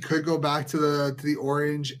know, he could go back to the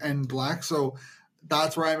orange and black. So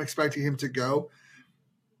that's where I'm expecting him to go.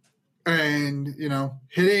 And, you know,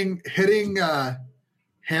 hitting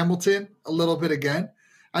Hamilton a little bit again.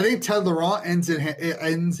 I think Ted Laurent ends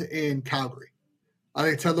in Calgary. I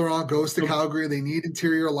think Ted Laurent goes to Calgary. They need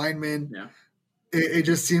interior linemen. Yeah. It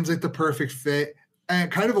just seems like the perfect fit. And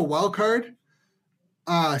kind of a wild card,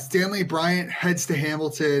 Stanley Bryant heads to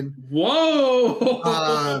Hamilton. Whoa!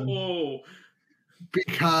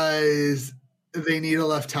 Because they need a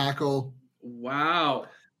left tackle. Wow.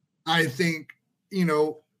 I think, you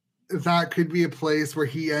know, that could be a place where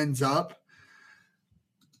he ends up.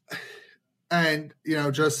 And, you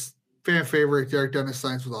know, just fan favorite, Derek Dennis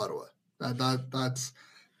signs with Ottawa. That's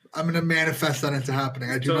I'm going to manifest that into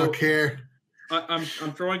happening. I do not care. I'm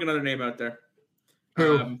throwing another name out there.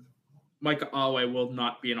 Who? Micah Alway will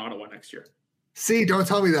not be in Ottawa next year. See, don't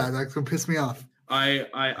tell me that. That's going to piss me off.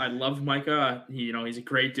 I love Micah. He's a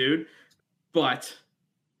great dude, but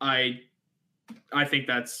I think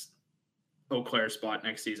that's Eau Claire's spot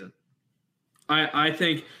next season. I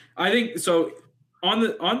think so. On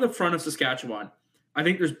the front of Saskatchewan, I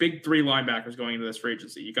think there's big 3 linebackers going into this free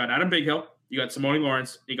agency. You got Adam Bighill, you got Simone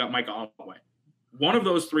Lawrence, you got Micah Alway. One of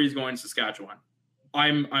those 3 is going to Saskatchewan.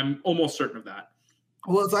 I'm almost certain of that.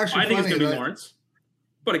 Well, it's actually I think it's going to be Lawrence,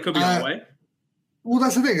 but it could be Alway. Well,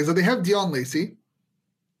 that's the thing, is that they have Dion Lacey,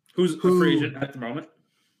 who's a free agent at the moment.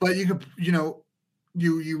 But you could, you know,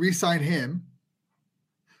 you re-sign him,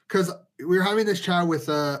 because we were having this chat with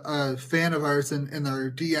a fan of ours in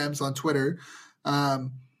our DMs on Twitter.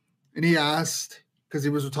 And he asked, because he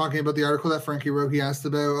was talking about the article that Frankie wrote. He asked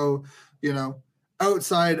about,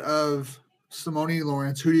 outside of Simone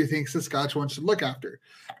Lawrence, who do you think Saskatchewan should look after?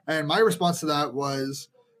 And my response to that was,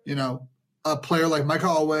 a player like Micah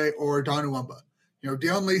Alway or Don Uwumba.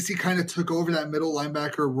 Deion Lacey kind of took over that middle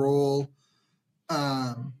linebacker role.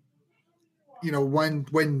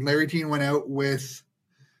 When Larry Dean went out with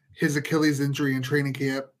his Achilles injury in training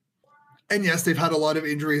camp. And yes, they've had a lot of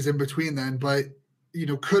injuries in between then, but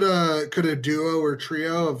could a duo or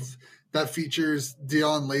trio of that features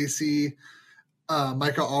Deion Lacey,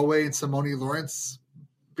 Micah Alway, and Simone Lawrence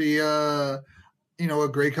be a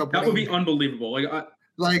Grey Cup? That would be unbelievable.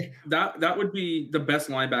 That would be the best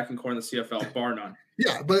linebacking core in the CFL, bar none.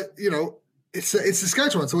 Yeah, but it's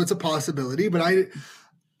Saskatchewan, so it's a possibility. But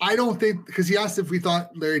I don't think, because he asked if we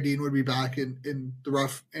thought Larry Dean would be back in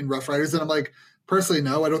Rough Riders, and I'm like, personally,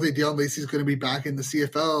 no. I don't think Deion Lacey is going to be back in the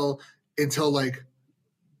CFL until like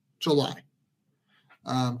July.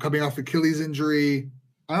 Coming off Achilles injury,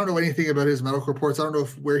 I don't know anything about his medical reports. I don't know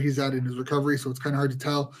where he's at in his recovery, so it's kind of hard to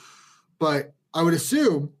tell. But I would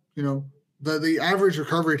assume, the average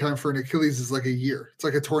recovery time for an Achilles is like a year. It's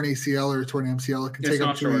like a torn ACL or a torn MCL. It can take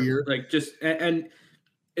up to a year. And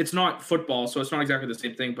it's not football, so it's not exactly the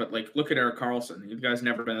same thing. But look at Erik Karlsson. You guys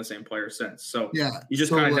never been the same player since. So you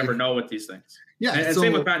just kind of never know with these things. Yeah, and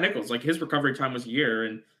same with Matt Nichols. His recovery time was a year,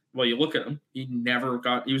 and you look at him, he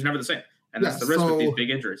was never the same. And that's the risk with these big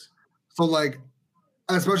injuries. So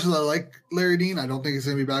as much as I like Larry Dean, I don't think he's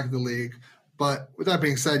going to be back in the league. But with that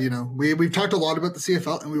being said, we've talked a lot about the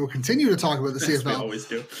CFL, and we will continue to talk about the CFL. We always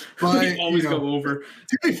do. But, we always go over.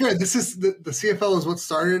 To be fair, this is the CFL is what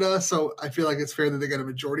started us, so I feel like it's fair that they get a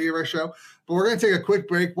majority of our show. But we're going to take a quick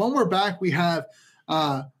break. When we're back, we have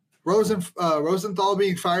Rosenthal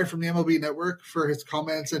being fired from the MLB Network for his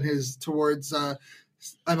comments and his towards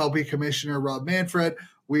MLB Commissioner Rob Manfred.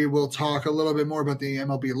 We will talk a little bit more about the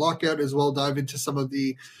MLB lockout as well, dive into some of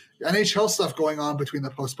the NHL stuff going on between the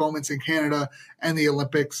postponements in Canada and the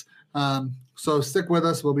Olympics. So stick with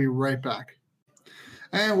us. We'll be right back.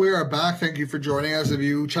 And we are back. Thank you for joining us.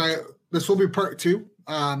 This will be part 2.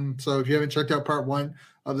 So if you haven't checked out part 1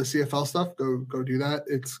 of the CFL stuff, go do that.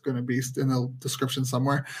 It's going to be in the description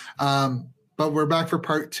somewhere. But we're back for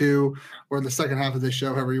part 2, or the second half of this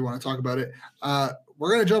show, however you want to talk about it.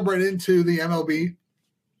 We're going to jump right into the MLB.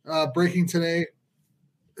 Breaking today,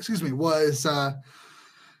 was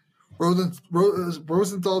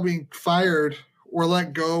Rosenthal being fired or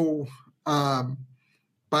let go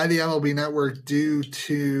by the MLB Network due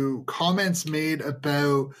to comments made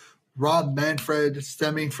about Rob Manfred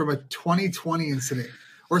stemming from a 2020 incident,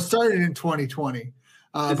 or started in 2020. Is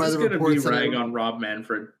this going to be rag on Rob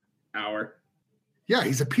Manfred hour? Yeah,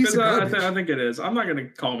 he's a piece of garbage. I think it is. I'm not going to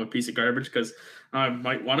call him a piece of garbage because I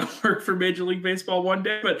might want to work for Major League Baseball one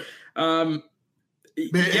day, but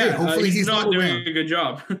hopefully he's not doing a good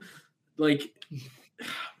job. I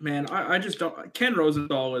just don't. Ken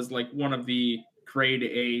Rosenthal is one of the grade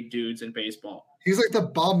A dudes in baseball. He's like the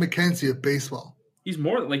Bob McKenzie of baseball. He's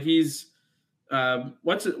more he's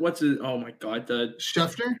what's his oh my god, the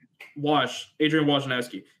Schefter? Adrian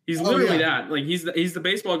Wojnarowski. He's literally that. He's the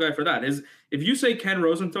baseball guy for that. If you say Ken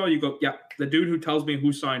Rosenthal, you go, yeah, the dude who tells me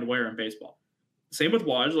who signed where in baseball. Same with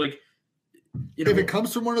Woj. If it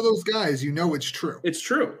comes from one of those guys, it's true. It's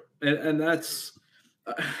true, and that's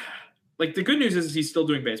the good news is he's still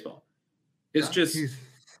doing baseball. It's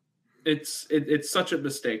it's such a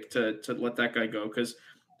mistake to let that guy go, because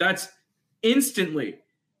that's instantly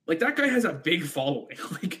that guy has a big following.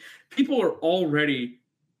 People are already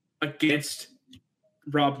against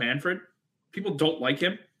Rob Manfred. People don't like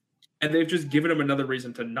him, and they've just given him another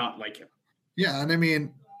reason to not like him. Yeah, and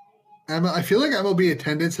I feel like MLB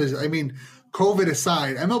attendance has, COVID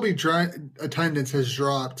aside, MLB attendance has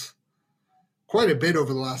dropped quite a bit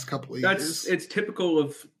over the last couple of years. It's typical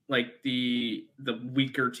of the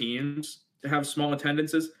weaker teams to have small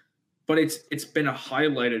attendances, but it's been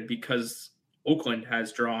highlighted because Oakland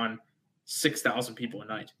has drawn 6,000 people a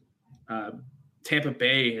night. Tampa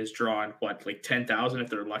Bay has drawn 10,000 if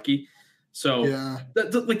they're lucky. So yeah,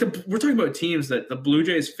 we're talking about teams that the Blue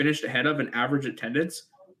Jays finished ahead of in average attendance,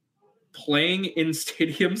 playing in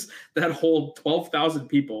stadiums that hold 12,000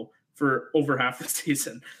 people for over half the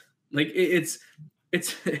season. It's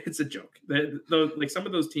a joke. Some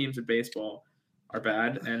of those teams in baseball are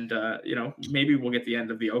bad, and maybe we'll get the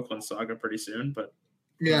end of the Oakland saga pretty soon. But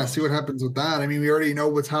yeah, see what happens with that. We already know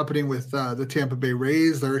what's happening with the Tampa Bay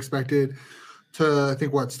Rays. They're expected to,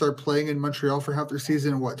 start playing in Montreal for half their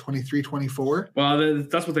season in 23-24. Well,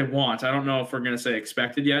 that's what they want. I don't know if we're going to say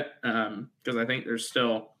expected yet, because I think there's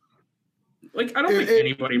still I don't think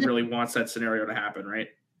anybody really wants that scenario to happen, right?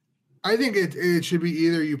 I think it should be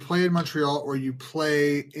either you play in Montreal or you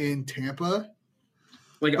play in Tampa.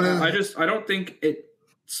 Like, I don't think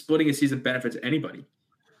splitting a season benefits anybody.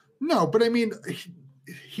 No, but I mean,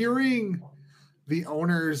 hearing the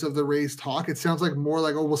owners of the Rays talk, it sounds like more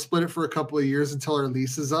like, oh, we'll split it for a couple of years until our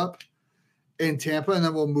lease is up in Tampa, and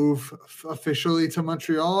then we'll move officially to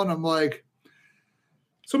Montreal. And I'm like,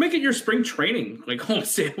 so make it your spring training. Like, oh,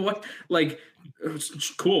 say what? Like,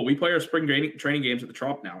 it's cool. We play our spring training games at the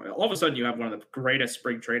Trop now. All of a sudden, you have one of the greatest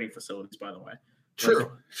spring training facilities, by the way.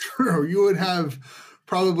 True. You would have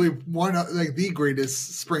probably one like the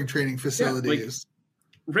greatest spring training facilities.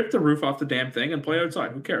 Yeah, rip the roof off the damn thing and play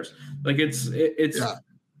outside. Who cares? Like, it's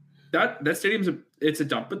that stadium's it's a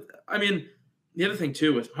dump. But I mean, the other thing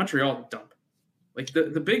too is Montreal dump. Like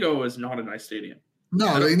the Big O is not a nice stadium.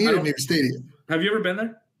 No, they need a new stadium. Have you ever been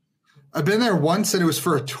there? I've been there once, and it was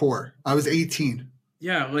for a tour. I was 18.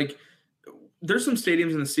 Yeah, like there's some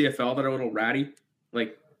stadiums in the CFL that are a little ratty.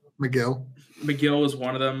 Like McGill is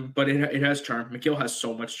one of them, but it has charm. McGill has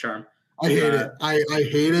so much charm. I hate it. I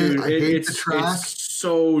hate it. I hate the track. It's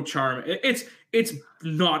so charming. It's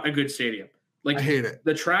not a good stadium. Like, I hate it.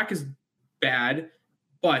 The track is bad,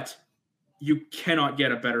 but you cannot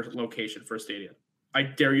get a better location for a stadium. I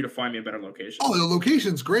dare you to find me a better location. Oh, the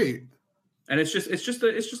location's great. And it's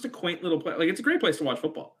just a quaint little place. Like, it's a great place to watch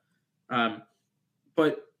football.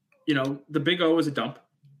 But you know, the Big O is a dump.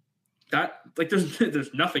 That, like,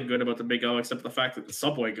 there's nothing good about the Big O except the fact that the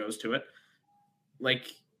subway goes to it.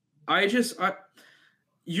 Like,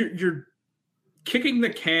 you're kicking the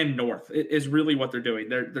can north is really what they're doing.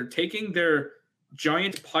 They're taking their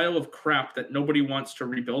giant pile of crap that nobody wants to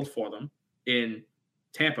rebuild for them in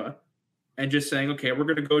Tampa and just saying, okay, we're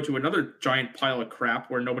going to go to another giant pile of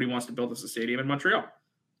crap where nobody wants to build us a stadium in Montreal.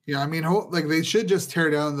 Yeah, I mean, like, they should just tear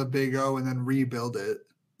down the Big O and then rebuild it.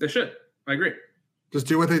 They should. I agree. Just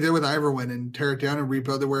do what they did with Iverwin and tear it down and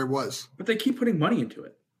rebuild it where it was. But they keep putting money into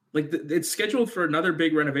it. Like, it's scheduled for another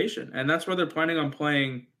big renovation, and that's where they're planning on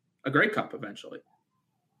playing a Grey Cup eventually.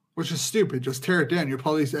 Which is stupid. Just tear it down. You'll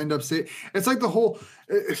probably end up saying it's like the whole.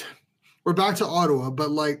 We're back to Ottawa,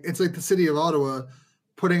 but like it's like the city of Ottawa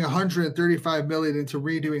putting $135 million into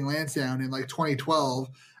redoing Lansdowne in like 2012,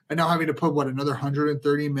 and now having to put another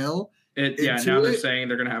 $130 million. Now they're saying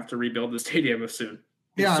they're going to have to rebuild the stadium soon.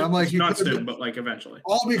 Yeah, and I'm like, not soon, but like eventually.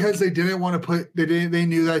 All because they didn't want to put. They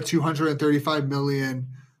knew that $235 million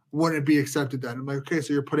wouldn't be accepted. Then I'm like, okay,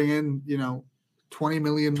 so you're putting in, $20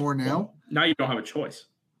 million more now. Well, now you don't have a choice.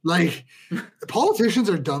 Like, politicians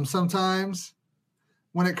are dumb sometimes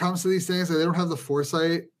when it comes to these things. They don't have the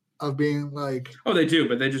foresight of being like. Oh, they do,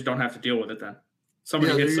 but they just don't have to deal with it then.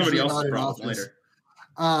 Somebody else's problem later.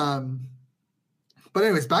 But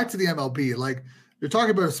anyways, back to the MLB. Like, you're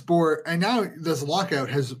talking about a sport, and now this lockout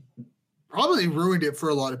has probably ruined it for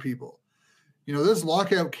a lot of people. This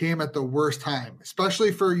lockout came at the worst time,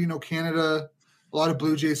 especially for, Canada, a lot of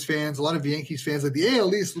Blue Jays fans, a lot of Yankees fans. Like, the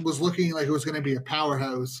AL East was looking like it was going to be a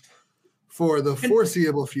powerhouse for the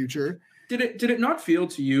foreseeable future. Did it not feel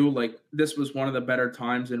to you like this was one of the better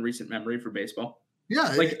times in recent memory for baseball?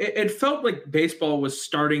 Yeah. Like, it felt like baseball was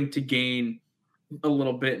starting to gain a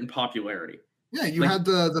little bit in popularity. Yeah, you had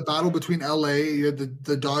the battle between LA, you had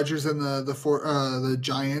the Dodgers and the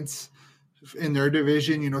Giants in their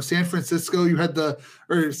division. San Francisco,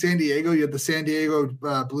 San Diego, you had the San Diego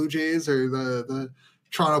Blue Jays or the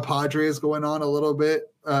Toronto Padres going on a little bit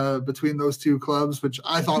between those two clubs, which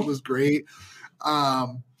I thought was great.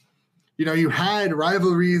 You had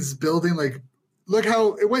rivalries building. Like, look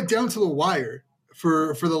how it went down to the wire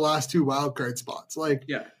for the last two wild card spots. Like,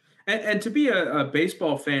 yeah. And to be a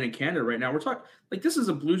baseball fan in Canada right now, we're talking like this is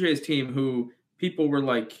a Blue Jays team who people were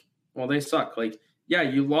like, well, they suck. Like, yeah,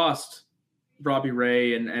 you lost Robbie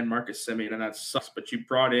Ray and Marcus Semien, and that sucks. But you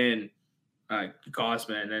brought in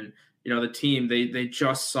Gausman, and the team they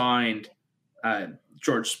just signed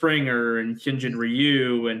George Springer and Hyunjin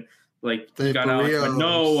Ryu, and like you got Alex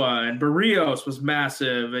Manoah, and Barrios was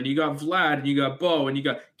massive, and you got Vlad, and you got Bo, and you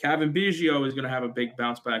got Kevin Biggio is going to have a big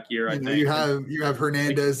bounce back year. I think you have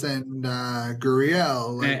Hernandez and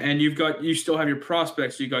Gurriel, and you still have your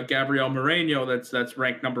prospects. You got Gabriel Moreno that's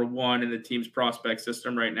ranked number 1 in the team's prospect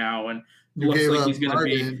system right now, and looks like he's going to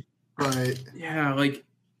be. But yeah, like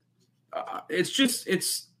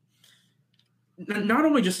it's not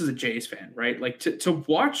only just as a Jays fan, right? Like to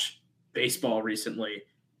watch baseball recently.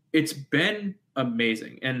 It's been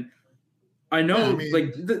amazing. And I know,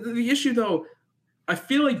 like, the issue, though, I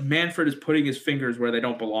feel like Manfred is putting his fingers where they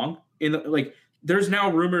don't belong. There's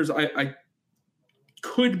now rumors, I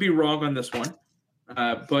could be wrong on this one,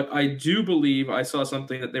 but I do believe I saw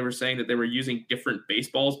something that they were saying that they were using different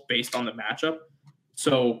baseballs based on the matchup.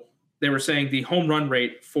 So they were saying the home run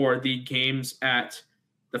rate for the games at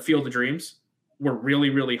the Field of Dreams were really,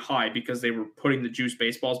 really high because they were putting the juice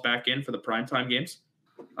baseballs back in for the primetime games.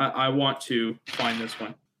 I want to find this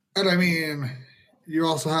one. And I mean, you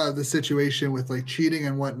also have the situation with like cheating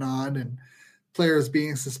and whatnot, and players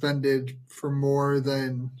being suspended for more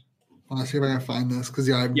than. Let's see if I can find this because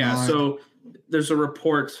So there's a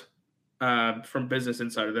report from Business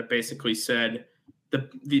Insider that basically said the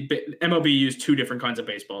MLB used 2 different kinds of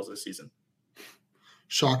baseballs this season.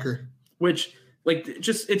 Shocker. Which, like,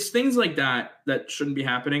 just it's things like that shouldn't be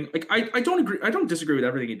happening. Like, I don't agree. I don't disagree with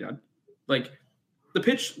everything he did. Like, the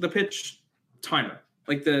pitch timer,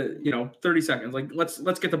 like 30 seconds. Like,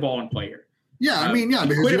 let's get the ball in play here. Yeah, I mean, yeah,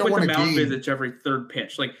 because you don't want to mound visits every third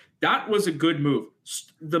pitch. Like, that was a good move.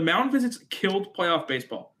 The mound visits killed playoff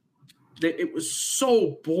baseball. It was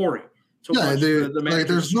so boring.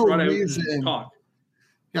 There's no reason.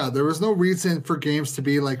 Yeah, there was no reason for games to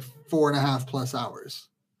be like 4.5 plus hours.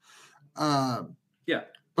 But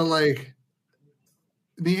like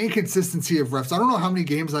the inconsistency of refs. I don't know how many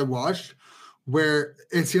games I watched where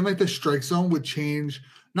it seemed like the strike zone would change,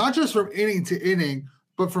 not just from inning to inning,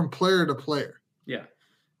 but from player to player. Yeah.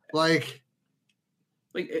 Like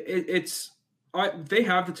they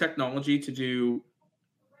have the technology to do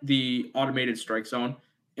the automated strike zone.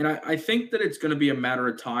 And I think that it's going to be a matter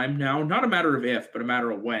of time now, not a matter of if, but a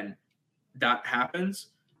matter of when that happens.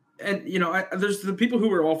 And, there's the people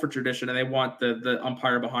who are all for tradition and they want the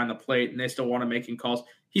umpire behind the plate and they still want him making calls.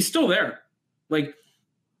 He's still there. Like,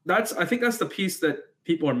 I think that's the piece that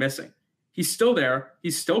people are missing. He's still there.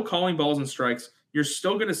 He's still calling balls and strikes. You're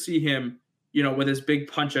still going to see him, with his big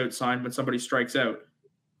punch out sign when somebody strikes out.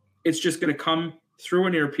 It's just going to come through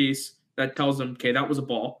an earpiece that tells him, okay, that was a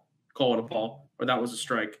ball, call it a ball, or that was a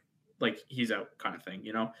strike, like he's out kind of thing,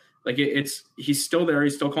 Like he's still there.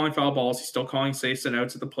 He's still calling foul balls. He's still calling safes and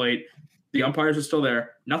outs at the plate. The umpires are still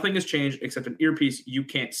there. Nothing has changed except an earpiece you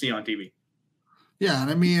can't see on TV. Yeah,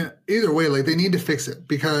 and I mean, either way, like they need to fix it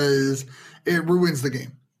because it ruins the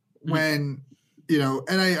game. Mm-hmm. When,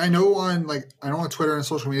 and I know on Twitter and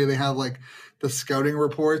social media, they have like the scouting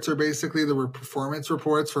reports or basically the performance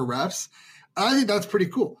reports for refs. I think that's pretty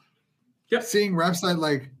cool. Yeah. Seeing refs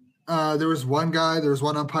that there was one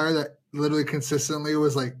umpire that literally consistently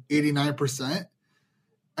was like 89%.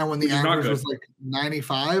 And when the average was like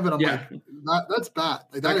 95, and I'm like, that's bad.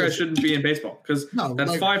 Like, that guy shouldn't be in baseball because that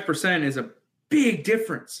 5% is a big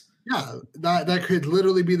difference. Yeah, that could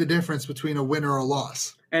literally be the difference between a win or a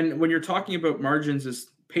loss. And when you're talking about margins as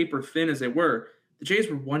paper thin as they were, the Jays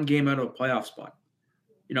were one game out of a playoff spot.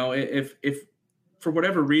 If for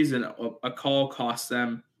whatever reason a call cost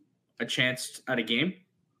them a chance at a game,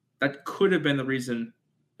 that could have been the reason.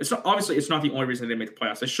 It's not the only reason they made the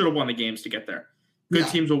playoffs. They should have won the games to get there. Good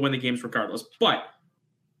teams will win the games regardless. But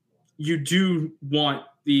you do want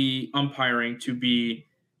the umpiring to be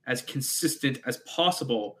as consistent as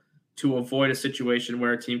possible to avoid a situation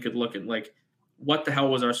where a team could look at like, what the hell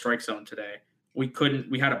was our strike zone today? We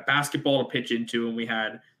had a basketball to pitch into and we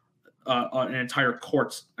had an entire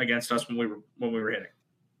court against us when we were hitting.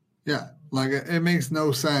 Yeah, like it makes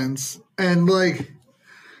no sense. And like,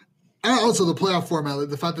 also the playoff format, like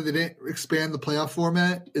the fact that they didn't expand the playoff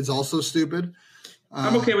format is also stupid.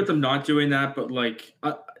 I'm okay with them not doing that, but like,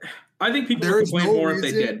 I think people would complain more if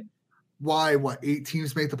they did. Why? 8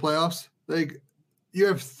 teams make the playoffs? Like, you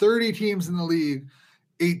have 30 teams in the league,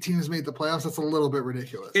 8 teams make the playoffs. That's a little bit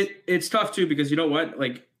ridiculous. It's tough too because you know what?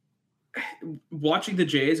 Like, watching the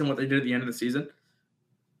Jays and what they did at the end of the season,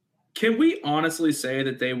 can we honestly say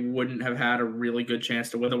that they wouldn't have had a really good chance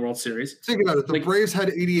to win the World Series? Think about it. The Braves had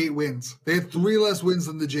 88 wins. They had 3 less wins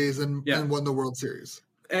than the Jays and won the World Series.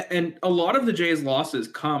 And a lot of the Jays' losses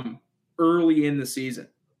come early in the season.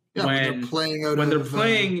 Yeah, when they're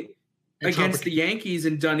playing against the Yankees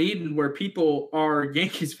in Dunedin, where people are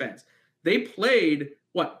Yankees fans. They played,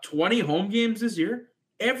 20 home games this year?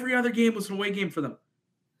 Every other game was an away game for them.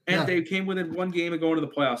 And they came within 1 game of going to the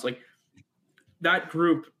playoffs. Like, that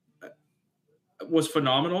group was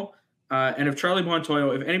phenomenal. And if Charlie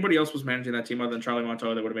Montoyo, if anybody else was managing that team other than Charlie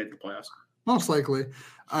Montoyo, they would have made the playoffs. Most likely.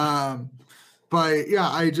 But yeah,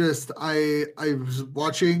 I was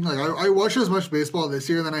watching, like I watched as much baseball this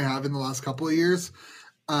year than I have in the last couple of years.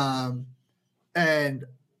 And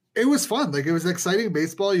it was fun. Like, it was exciting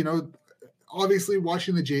baseball, obviously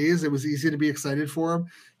watching the Jays, it was easy to be excited for them.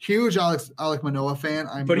 Huge Alek Manoah fan.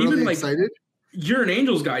 I'm really excited. You're an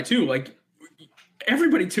Angels guy too. Like,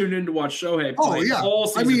 everybody tuned in to watch Shohei play all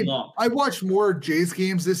season long. I watched more Jays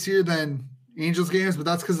games this year than Angels games, but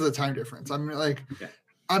that's because of the time difference.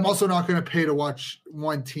 I'm also not going to pay to watch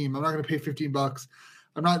one team. I'm not going to pay $15.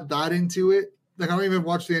 I'm not that into it. like I don't even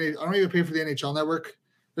watch I don't even pay for the NHL Network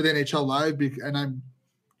or the NHL Live, and I'm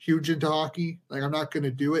huge into hockey. Like I'm not going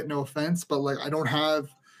to do it. No offense, but like I don't have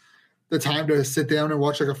the time to sit down and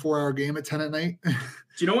watch like a 4-hour game at 10 at night. Do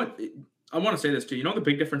you know what? I want to say this too. You know what the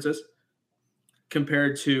big difference is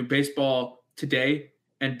compared to baseball today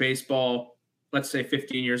and baseball, let's say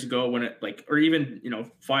 15 years ago when it or even,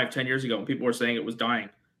 5-10 years ago when people were saying it was dying.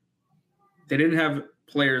 They didn't have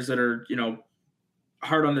players that are,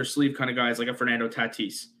 hard on their sleeve kind of guys like a Fernando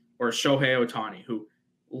Tatis or a Shohei Ohtani, who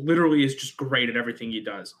literally is just great at everything he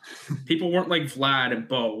does. People weren't like Vlad and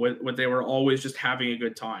Bo, what they were always just having a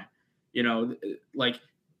good time. Like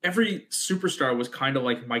every superstar was kind of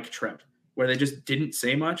like Mike Trout, where they just didn't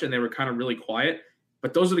say much and they were kind of really quiet.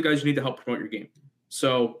 But those are the guys you need to help promote your game.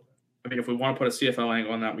 So, I mean, if we want to put a CFL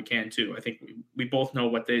angle on that, we can too. I think we both know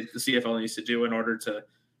what the CFL needs to do in order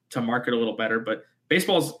to market a little better. But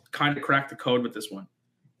baseball's kind of cracked the code with this one.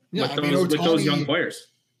 Yeah, with those young players.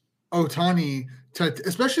 Ohtani,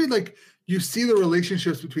 especially like you see the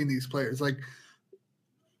relationships between these players, like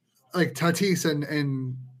Tatis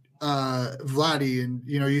and Vladdy, and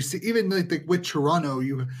you see even like with Toronto,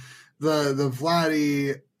 the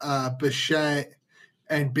Vladdy, Bichette,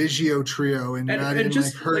 and Biggio trio, and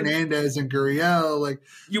just like Hernandez and Gurriel. Like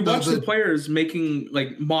you watch the players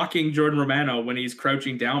mocking Jordan Romano when he's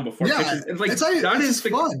crouching down before pitches. It's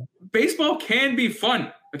fun. Baseball can be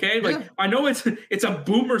fun. Okay, I know it's a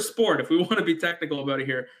boomer sport if we want to be technical about it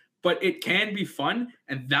here, but it can be fun,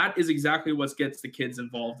 and that is exactly what gets the kids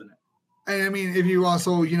involved in it. And I mean, if you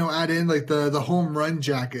also add in like the home run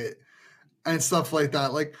jacket and stuff like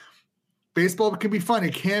that, like baseball can be fun.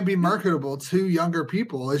 It can be marketable to younger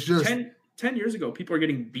people. It's just 10 years ago, people are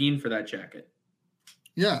getting beaned for that jacket.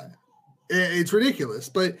 Yeah, it's ridiculous.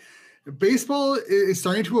 But baseball is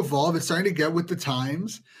starting to evolve. It's starting to get with the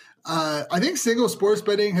times. I think single sports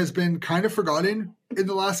betting has been kind of forgotten in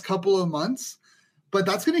the last couple of months, but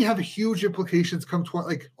that's going to have huge implications come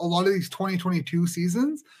a lot of these 2022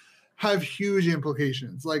 seasons have huge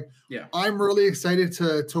implications. I'm really excited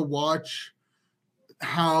to watch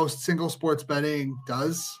how single sports betting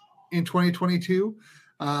does in 2022.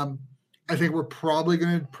 I think we're probably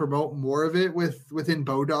going to promote more of it within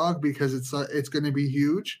Bodog because it's going to be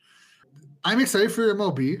huge. I'm excited for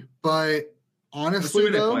MLB, but honestly,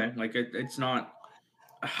 though, it's not.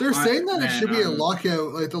 They're saying that it should be a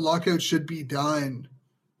lockout. Like the lockout should be done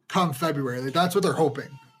come February. Like that's what they're hoping.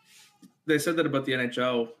 They said that about the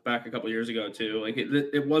NHL back a couple of years ago too. Like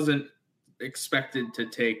it wasn't expected to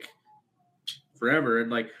take forever.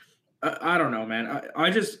 And I don't know, man.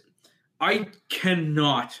 I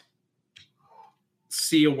cannot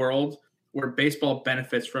see a world where baseball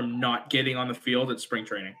benefits from not getting on the field at spring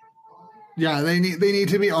training. Yeah, they need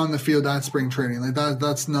to be on the field at spring training. Like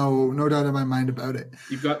that's no doubt in my mind about it.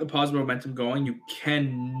 You've got the positive momentum going. You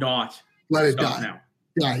cannot let it die now.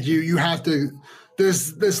 Yeah, you have to.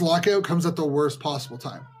 This lockout comes at the worst possible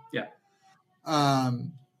time. Yeah.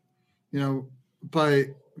 But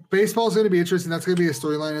baseball is going to be interesting. That's going to be a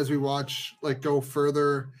storyline as we watch go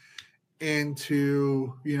further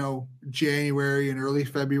into January and early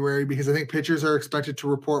February, because I think pitchers are expected to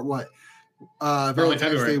report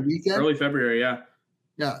Valentine's Day weekend. Early February, yeah.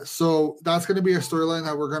 Yeah, so that's going to be a storyline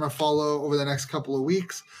that we're going to follow over the next couple of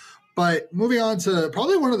weeks. But moving on to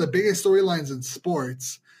probably one of the biggest storylines in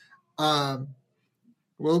sports,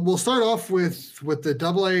 we'll start off with the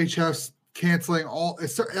IIHF canceling all.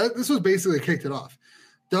 This was basically kicked it off.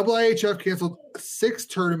 IIHF canceled 6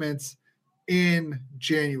 tournaments in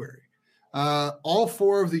January. All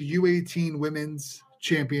 4 of the U18 women's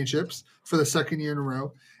championships for the second year in a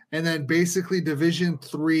row. And then basically Division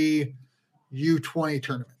III U20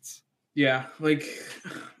 tournaments. Yeah,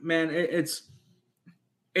 man,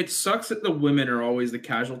 it sucks that the women are always the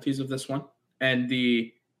casualties of this one, and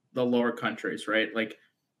the lower countries, right? Like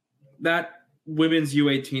that women's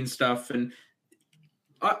U18 stuff. And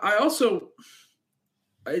I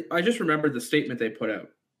just remembered the statement they put out.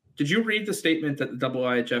 Did you read the statement that the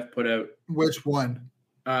IIHF put out? Which one?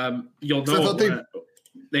 You'll know.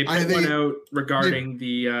 They put one out regarding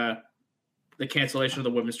the cancellation of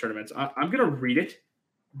the women's tournaments. I'm going to read it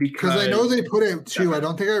because I know they put out 2. I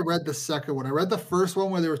don't think I read the second one. I read the first one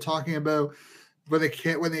where they were talking about when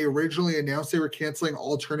they originally announced they were canceling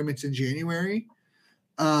all tournaments in January.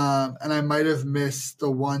 And I might have missed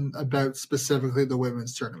the one about specifically the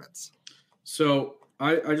women's tournaments. So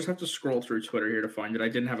I just have to scroll through Twitter here to find it. I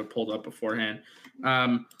didn't have it pulled up beforehand.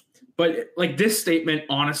 But this statement,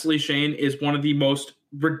 honestly, Shane, is one of the most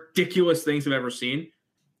ridiculous things I've ever seen.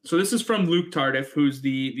 So this is from Luke Tardif, who's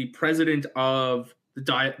the president of the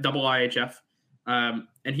IIHF.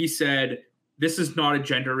 And he said this is not a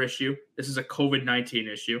gender issue. This is a COVID-19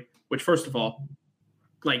 issue, which, first of all,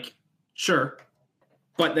 like, sure.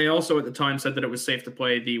 But they also at the time said that it was safe to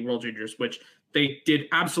play the World Juniors, which they did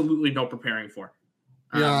absolutely no preparing for.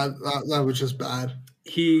 Yeah, that was just bad.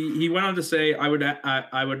 He went on to say, I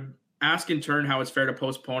would ask in turn how it's fair to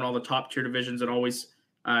postpone all the top tier divisions and always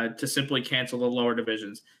to simply cancel the lower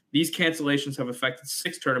divisions. These cancellations have affected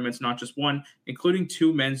 6 tournaments, not just one, including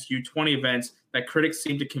 2 men's U20 events that critics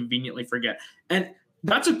seem to conveniently forget. And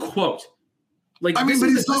that's a quote. Like, I mean, but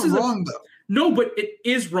it's not wrong though. No, but it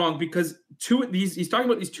is wrong because he's talking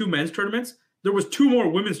about these 2 men's tournaments. There was 2 more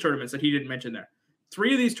women's tournaments that he didn't mention there.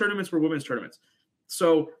 3 of these tournaments were women's tournaments.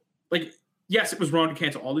 So, like, yes, it was wrong to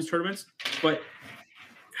cancel all these tournaments, but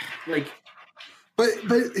like, but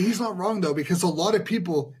he's not wrong though, because a lot of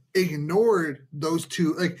people ignored those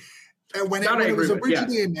 2. Like, when it was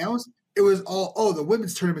originally announced, it was all, the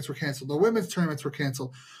women's tournaments were canceled. The women's tournaments were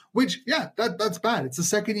canceled. Which, yeah, that's bad. It's the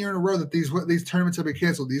second year in a row that these tournaments have been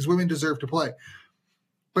canceled. These women deserve to play.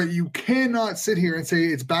 But you cannot sit here and say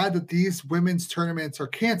it's bad that these women's tournaments are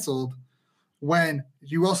canceled when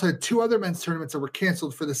you also had 2 other men's tournaments that were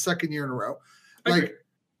canceled for the second year in a row. Like,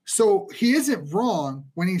 so he isn't wrong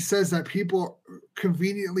when he says that people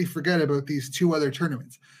conveniently forget about these 2 other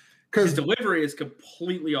tournaments. His delivery is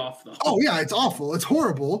completely off, though. Oh, yeah, it's awful. It's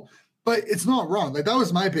horrible, but it's not wrong. Like, that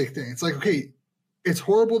was my big thing. It's like, okay, it's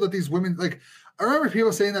horrible that these women, like, I remember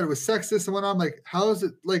people saying that it was sexist and whatnot. I'm like, how is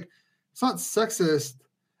it, like, it's not sexist.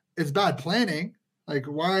 It's bad planning. Like,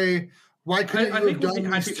 why couldn't you have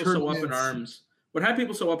done these tournaments? What had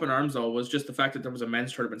people so up in arms, though, was just the fact that there was a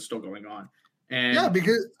men's tournament still going on. And yeah,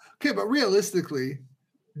 because, okay, but realistically,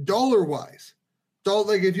 dollar-wise,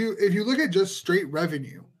 like, if you look at just straight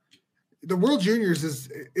revenue, the World Juniors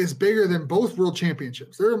is bigger than both World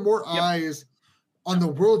Championships. There are more eyes on the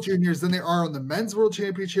World Juniors than there are on the men's World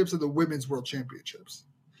Championships and the women's World Championships.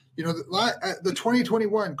 You know, the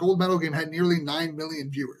 2021 gold medal game had nearly 9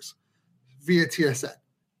 million viewers via TSN.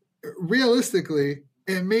 Realistically,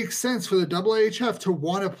 it makes sense for the IIHF to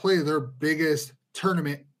want to play their biggest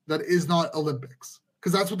tournament that is not Olympics,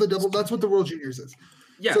 because that's what the World Juniors is.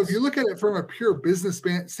 Yes. So if you look at it from a pure business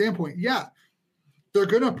standpoint, yeah, they're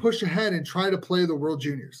going to push ahead and try to play the World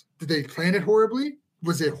Juniors. Did they plan it horribly?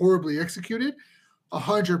 Was it horribly executed?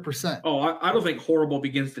 100%. Oh, I don't think horrible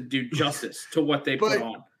begins to do justice to what they put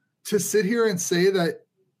on. To sit here and say that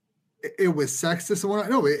it was sexist and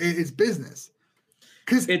whatnot, no, it's business.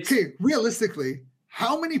 Because, okay, realistically,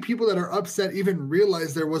 how many people that are upset even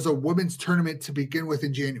realize there was a women's tournament to begin with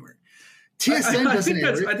in January? TSN doesn't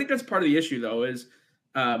air it. I think that's part of the issue, though, is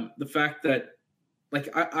the fact that, like,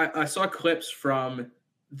 I saw clips from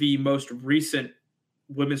the most recent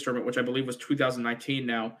women's tournament, which I believe was 2019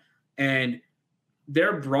 now, and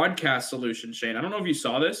their broadcast solution, Shane, I don't know if you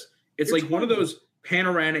saw this. It's like one of those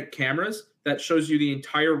panoramic cameras that shows you the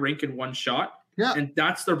entire rink in one shot. Yeah. And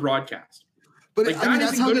that's their broadcast. But like, that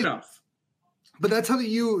isn't good enough. But that's how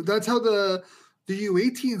the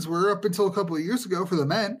U18s were up until a couple of years ago for the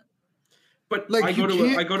men. But like, I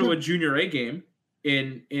go to a junior A game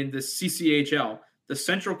in the CCHL, the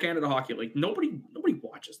Central Canada Hockey League. Nobody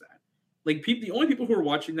watches that. Like, the only people who are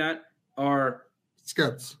watching that are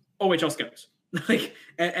scouts, OHL scouts, like,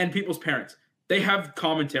 and people's parents. They have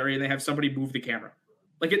commentary and they have somebody move the camera,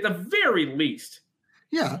 like, at the very least.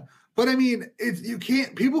 Yeah, but I mean, you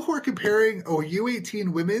can't. People who are comparing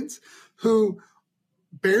U18 women's who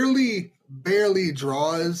barely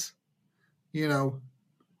draws, you know,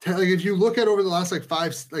 like, if you look at over the last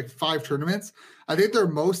five tournaments, I think their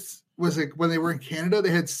most was like when they were in Canada, they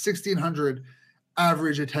had 1,600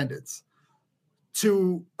 average attendance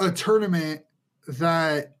to a tournament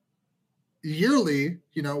that yearly,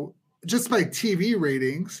 you know, just by TV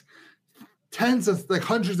ratings,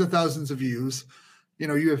 hundreds of thousands of views. You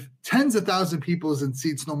know, you have tens of thousands of people in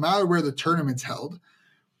seats, no matter where the tournament's held.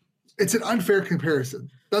 It's an unfair comparison.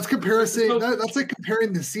 That's comparison. That's like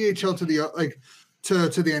comparing the CHL to the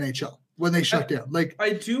to the NHL when they shut down. Like,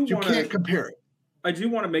 you can't compare it. I do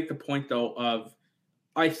want to make the point, though, of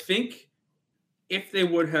I think if they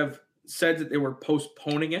would have said that they were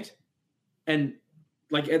postponing it and,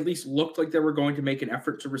 like, at least looked like they were going to make an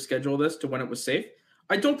effort to reschedule this to when it was safe,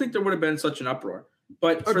 I don't think there would have been such an uproar.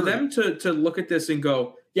 But for them to look at this and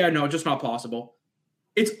go, yeah, no, just not possible,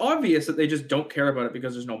 it's obvious that they just don't care about it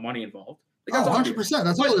because there's no money involved. Like, 100%.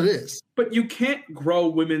 That's all it is. But you can't grow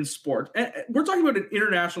women's sport. And we're talking about an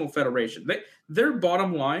international federation. Their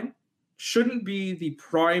bottom line shouldn't be the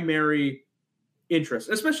primary interest,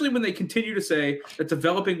 especially when they continue to say that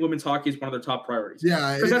developing women's hockey is one of their top priorities.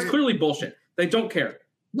 Yeah. Because that's clearly bullshit. They don't care.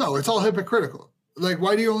 No, it's all hypocritical. Like,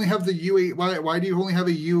 why do you only have the U8? Why do you only have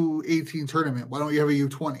a U18 tournament? Why don't you have a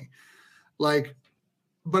U20? Like,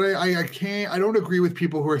 but I can't. I don't agree with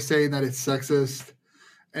people who are saying that it's sexist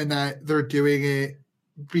and that they're doing it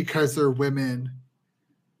because they're women.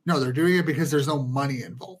 No, they're doing it because there's no money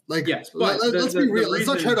involved. Like, yes, let's be real. Let's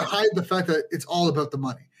not try to hide the fact that it's all about the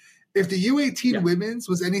money. If the U18 women's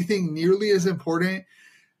was anything nearly as important,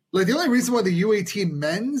 like the only reason why the U18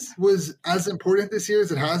 men's was as important this year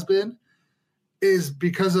as it has been is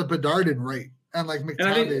because of Bedard and Wright and like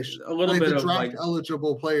McTavish, a little bit the of draft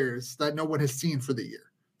eligible players that no one has seen for the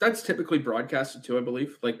year. That's typically broadcasted too, I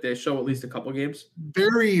believe. Like they show at least a couple games.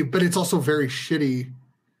 But it's also very shitty.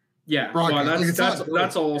 Yeah, well,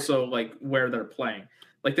 that's also like where they're playing.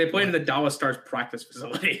 Like they played in the Dallas Stars practice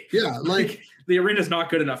facility. Yeah, like the arena's not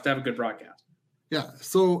good enough to have a good broadcast. Yeah,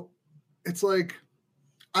 so it's like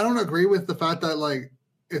I don't agree with the fact that like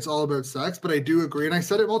it's all about sex, but I do agree, and I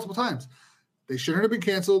said it multiple times. They shouldn't have been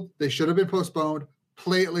canceled. They should have been postponed.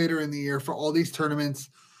 Play it later in the year for all these tournaments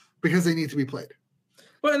because they need to be played.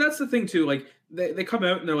 Well, and that's the thing too. Like they come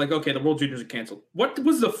out and they're like, okay, the World Juniors are canceled. What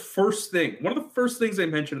was the first thing? One of the first things they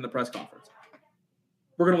mentioned in the press conference?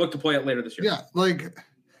 We're going to look to play it later this year. Yeah, like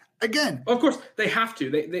again. Of course, they have to.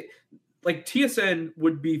 They like TSN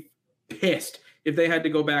would be pissed if they had to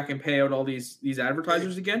go back and pay out all these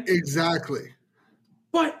advertisers again. Exactly.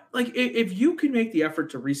 But like, if you can make the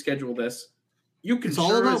effort to reschedule this, you can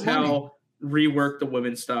sure as hell rework the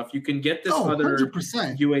women's stuff. You can get this other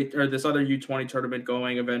 100%. U8 or this other U20 tournament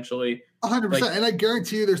going eventually. 100%. Like, and I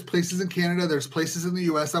guarantee you, there's places in Canada, there's places in the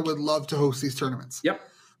US that would love to host these tournaments. Yep.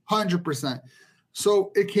 100%.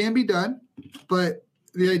 So it can be done, but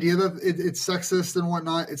the idea that it's sexist and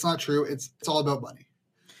whatnot, it's not true. It's all about money.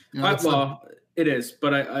 You know, it is,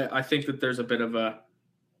 but I think that there's a bit of a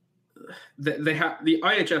the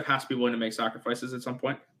IHF has to be willing to make sacrifices at some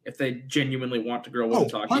point if they genuinely want to grow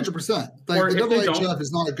women's hockey. 100%. Like the IHF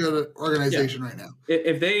is not a good organization right now.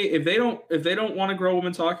 If they don't want to grow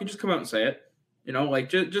women's hockey, just come out and say it. You know, like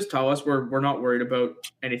just tell us we're not worried about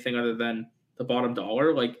anything other than the bottom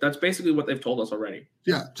dollar. Like that's basically what they've told us already.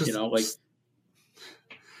 Yeah,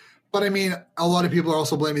 But I mean, a lot of people are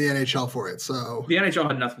also blaming the NHL for it. So the NHL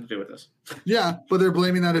had nothing to do with this. Yeah, but they're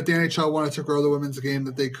blaming that if the NHL wanted to grow the women's game,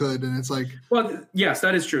 that they could, and it's like, well, yes,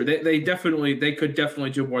 that is true. They could definitely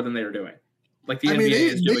do more than they are doing. Like the NBA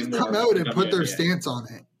is doing more. They come out and put their stance on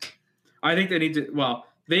it. I think they need to. Well,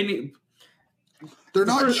 they need. They're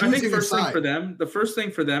not choosing I think a side. The first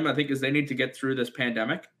thing for them, I think, is they need to get through this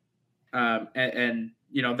pandemic, and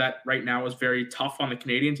you know that right now is very tough on the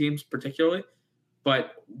Canadian teams, particularly.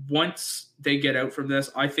 But once they get out from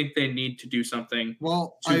this, I think they need to do something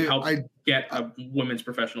to help get a women's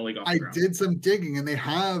professional league off the ground. I did some digging, and they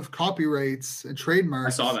have copyrights and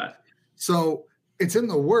trademarks. I saw that. So it's in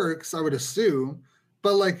the works, I would assume.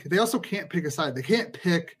 But like, they also can't pick a side. They can't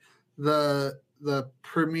pick the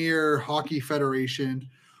Premier Hockey Federation,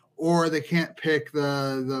 or they can't pick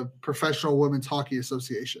the Professional Women's Hockey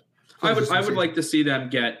Association. I would like to see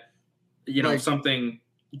them get, something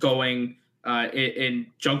going. In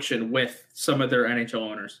junction with some of their NHL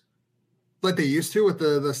owners, like they used to with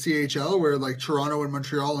the CHL, where like Toronto and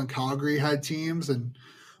Montreal and Calgary had teams and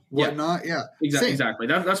whatnot. Yeah, exactly.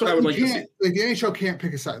 That's what I would like to see. Like the NHL can't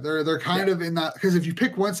pick a side. They're kind of in that, because if you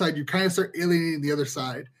pick one side, you kind of start alienating the other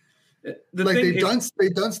side. They've done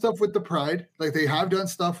stuff with the Pride. Like they have done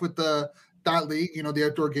stuff with that league, the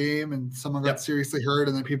outdoor game, and someone got seriously hurt,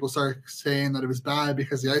 and then people started saying that it was bad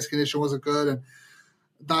because the ice condition wasn't good, and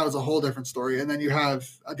that was a whole different story. And then you have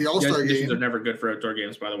the All-Star game. Are never good for outdoor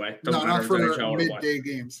games, by the way. Not for midday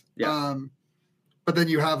games. Yeah. But then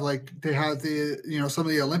you have they have the some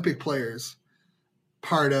of the Olympic players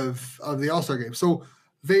part of the All-Star game. So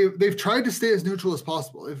they've tried to stay as neutral as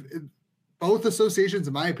possible. If both associations,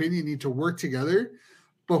 in my opinion, need to work together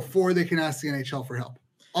before they can ask the NHL for help.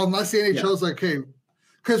 Unless the NHL is like, hey,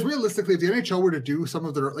 because realistically, if the NHL were to do some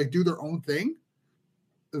of their do their own thing,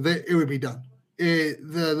 it would be done.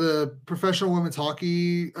 The Professional Women's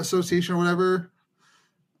Hockey Association or whatever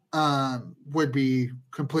would be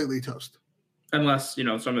completely toast. Unless,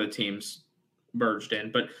 some of the teams merged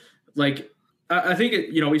in. But, I think,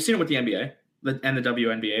 we've seen it with the NBA and the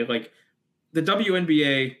WNBA. Like, the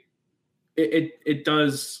WNBA, it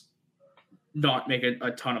does not make a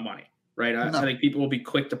ton of money, right? I think people will be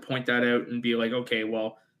quick to point that out and be like, okay,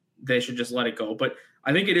 well, they should just let it go. But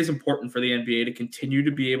I think it is important for the NBA to continue to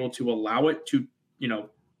be able to allow it to,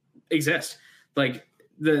 exist. Like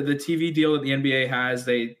the TV deal that the NBA has,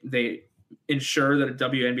 they ensure that a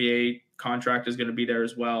WNBA contract is going to be there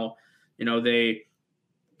as well. They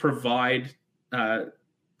provide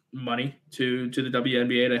money to the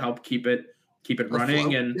WNBA to help keep it keep it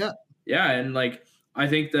running. And and like I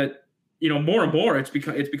think that more and more it's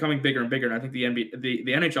becoming bigger and bigger. And I think the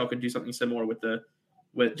NHL could do something similar with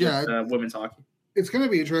women's hockey. It's going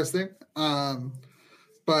to be interesting.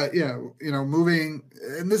 But moving,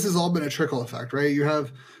 and this has all been a trickle effect, right? You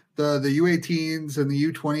have the U18s and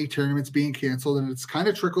the U20 tournaments being canceled, and it's kind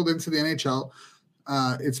of trickled into the NHL.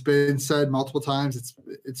 It's been said multiple times.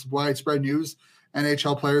 It's widespread news.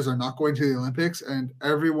 NHL players are not going to the Olympics, and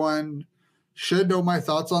everyone should know my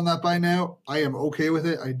thoughts on that by now. I am okay with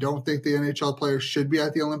it. I don't think the NHL players should be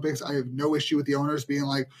at the Olympics. I have no issue with the owners being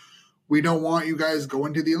like, we don't want you guys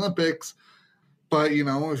going to the Olympics, but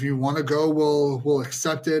if you want to go, we'll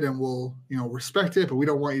accept it and we'll respect it, but we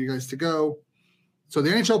don't want you guys to go. So the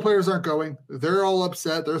NHL players aren't going. They're all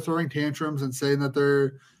upset. They're throwing tantrums and saying that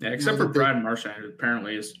they're except for Brad Marchand, who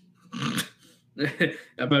apparently is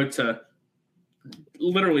about to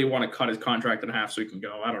literally want to cut his contract in half so he can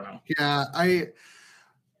go. I don't know. Yeah, and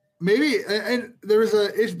there was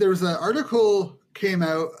an article came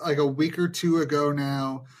out like a week or two ago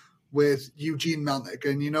now with Eugene Melnyk,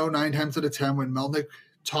 and 9 times out of 10 when Melnyk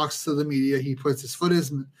talks to the media, he puts his foot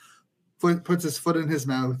in his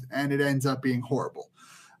mouth, and it ends up being horrible.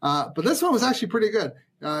 But this one was actually pretty good.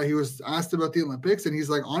 He was asked about the Olympics, and he's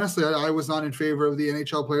like, honestly, I was not in favor of the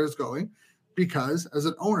NHL players going because as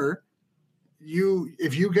an owner, you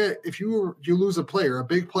lose a player, a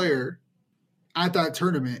big player at that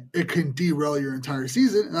tournament, it can derail your entire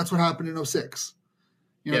season. And that's what happened in 2006.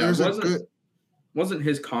 Wasn't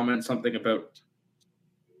his comment something about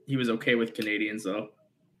he was okay with Canadians though?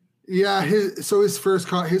 Yeah. His first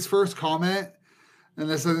comment, and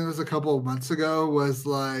this I think was a couple of months ago, was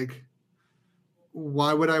like,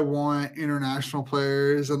 why would I want international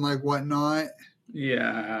players and like whatnot?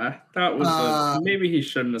 Yeah, that was maybe he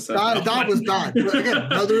shouldn't have said that. That was bad. But again,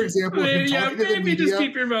 another example of him talking to the media, just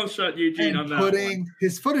keep your mouth shut, Eugene, on that putting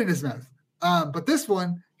his foot in his mouth. But this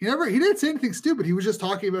one, he didn't say anything stupid. He was just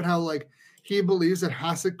talking about how like he believes that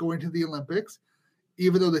Hasek going to the Olympics,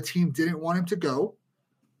 even though the team didn't want him to go,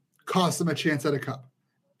 cost them a chance at a cup.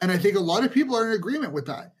 And I think a lot of people are in agreement with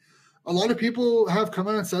that. A lot of people have come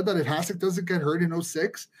out and said that if Hasek doesn't get hurt in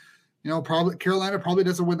 2006, probably Carolina probably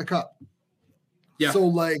doesn't win the cup. Yeah. So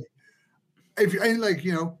like,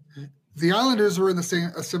 the Islanders were in a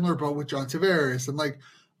similar boat with John Tavares, and like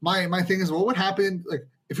my thing is, what would happen like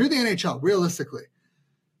if you're the NHL realistically?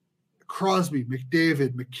 Crosby,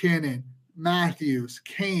 McDavid, McKinnon, Matthews,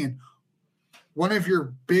 Kane, one of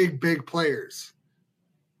your big players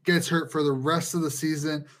gets hurt for the rest of the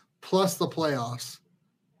season plus the playoffs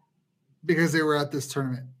because they were at this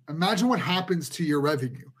tournament. Imagine what happens to your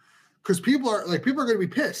revenue, because people are going to be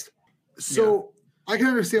pissed. So. Yeah. I can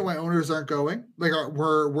understand why owners aren't going,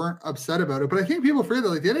 weren't upset about it, but I think people forget that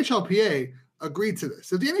like the NHLPA agreed to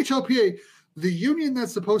this. If the NHLPA, the union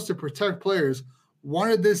that's supposed to protect players,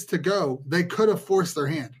 wanted this to go, they could have forced their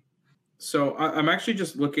hand. So I'm actually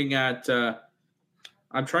just looking at,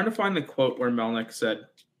 I'm trying to find the quote where Melnyk said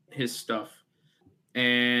his stuff,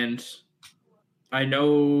 and I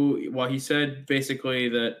know, he said basically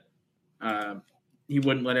that he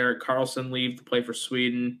wouldn't let Erik Karlsson leave to play for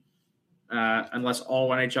Sweden. Unless all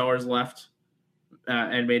NHLers left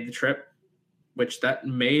and made the trip, which that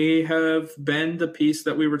may have been the piece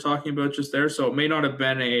that we were talking about just there. So it may not have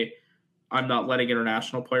been I'm not letting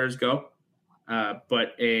international players go,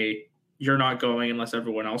 but you're not going unless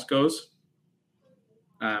everyone else goes.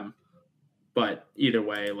 But either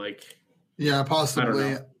way, yeah,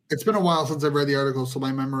 possibly. It's been a while since I've read the article, so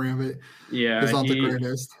my memory of it is not the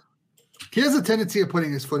greatest. He has a tendency of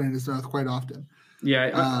putting his foot in his mouth quite often.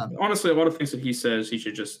 Yeah, honestly, a lot of things that he says, he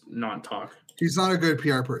should just not talk. He's not a good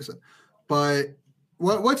PR person. But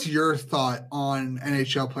what's your thought on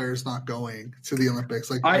NHL players not going to the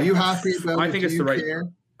Olympics? Like, are you happy about it? I think it's the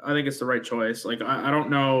right choice. Like, I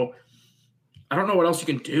don't know what else you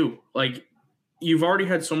can do. Like, you've already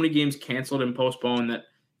had so many games canceled and postponed that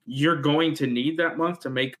you're going to need that month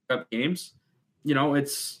to make up games.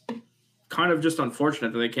 It's kind of just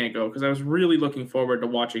unfortunate that they can't go, because I was really looking forward to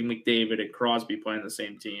watching McDavid and Crosby playing the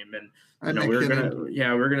same team, and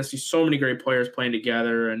we're gonna see so many great players playing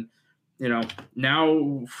together, and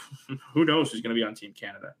now who knows who's gonna be on Team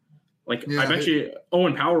Canada? I bet you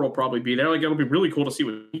Owen Power will probably be there. Like, it'll be really cool to see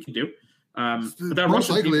what he can do. But that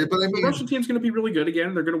the Russian team's gonna be really good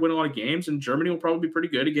again. They're gonna win a lot of games, and Germany will probably be pretty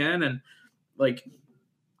good again, and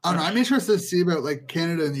I don't know. I'm interested to see about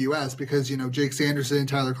Canada and the U.S. because, Jake Sanderson,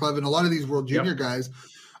 Tyler Clevin, a lot of these World Junior guys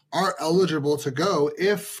are eligible to go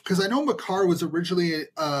because I know Makar was originally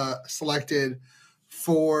selected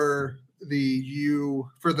for the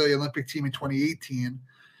Olympic team in 2018.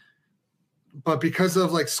 but because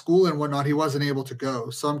of like school and whatnot, he wasn't able to go.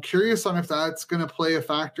 So I'm curious on if that's going to play a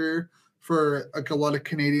factor for like a lot of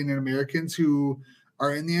Canadian and Americans who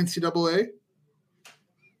are in the NCAA.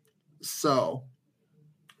 So,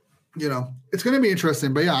 it's going to be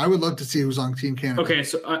interesting. But yeah, I would love to see who's on Team Canada. Okay,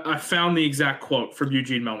 so I found the exact quote from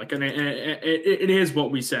Eugene Melnyk, and it is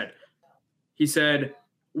what we said. He said,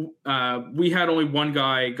 we had only one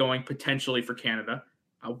guy going potentially for Canada.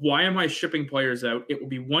 Why am I shipping players out? It would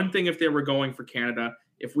be one thing if they were going for Canada,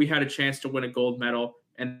 if we had a chance to win a gold medal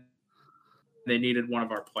and they needed one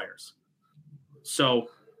of our players. So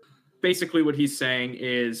basically what he's saying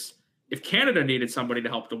is if Canada needed somebody to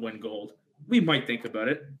help them win gold, we might think about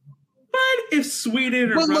it. But if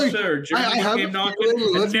Sweden or Russia or Germany came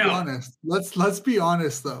knocking, let's be honest. Let's be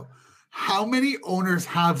honest though. How many owners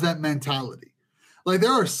have that mentality? Like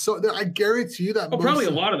there are I guarantee you that probably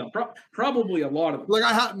a lot of them. Probably a lot of them. Like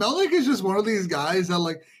Melnyk is just one of these guys that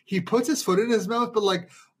like he puts his foot in his mouth, but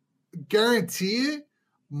like guarantee it,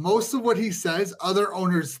 most of what he says, other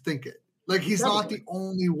owners think it. Like he's not the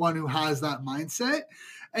only one who has that mindset,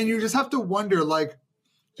 and you just have to wonder, like,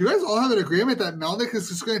 do you guys all have an agreement that Melnyk is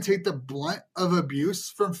just going to take the blunt of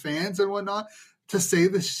abuse from fans and whatnot to say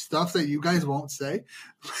the stuff that you guys won't say?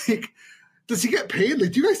 Like. Does he get paid?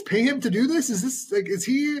 Like, do you guys pay him to do this? Is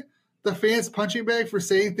he the fans punching bag for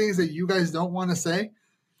saying things that you guys don't want to say?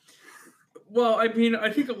 Well, I mean,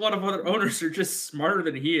 I think a lot of other owners are just smarter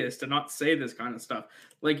than he is to not say this kind of stuff.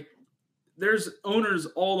 Like, there's owners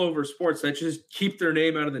all over sports that just keep their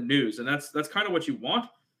name out of the news, and that's kind of what you want.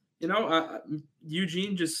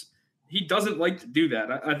 Eugene he doesn't like to do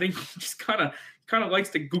that. I think he just kind of likes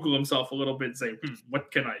to Google himself a little bit and say,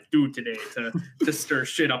 what can I do today to stir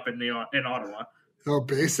shit up in Ottawa? Oh,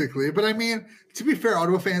 basically. But I mean, to be fair,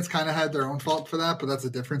 Ottawa fans kind of had their own fault for that, but that's a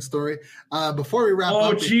different story. Before we wrap up.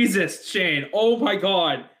 Oh, Jesus, Shane. Oh, my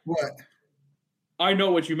God. What? I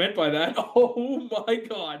know what you meant by that. Oh, my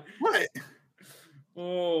God. What?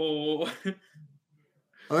 Oh.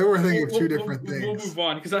 I think we're thinking of two different things. We'll move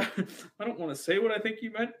on because I don't want to say what I think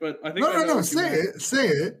you meant, but I think No, say it. Say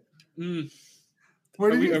it.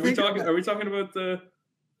 What did you think? Are we talking about the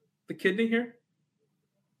kidney here?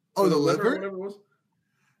 Oh, the liver? Whatever it was?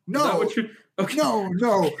 No. Okay. No.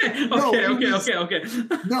 Okay.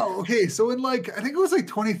 No, okay. So in I think it was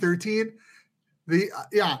 2013.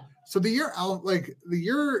 So the year out,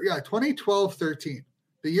 2012-13,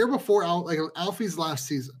 the year before Alfie's last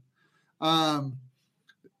season.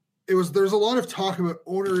 There's a lot of talk about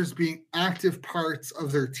owners being active parts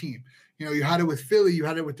of their team. You had it with Philly, you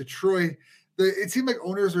had it with Detroit. It seemed like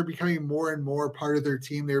owners were becoming more and more part of their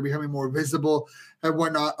team. They were becoming more visible and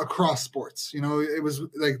whatnot across sports. It was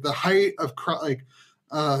like the height of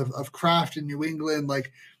craft in New England.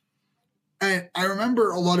 And I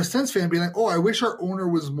remember a lot of Sens fans being like, "Oh, I wish our owner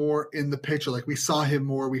was more in the picture. Like we saw him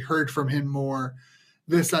more, we heard from him more,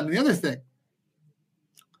 this, that, and the other thing."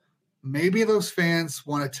 Maybe those fans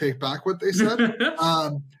want to take back what they said.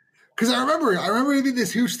 Because I remember it being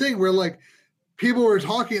this huge thing where people were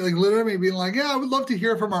talking, literally being like, yeah, I would love to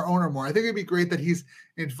hear from our owner more. I think it'd be great that he's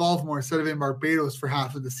involved more instead of in Barbados for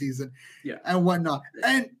half of the season and whatnot.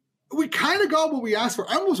 And we kind of got what we asked for.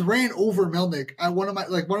 I almost ran over Melnyk at one of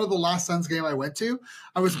the last Suns game I went to.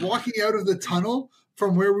 I was walking out of the tunnel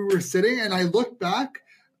from where we were sitting, and I looked back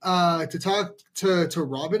to talk to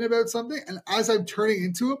Robin about something. And as I'm turning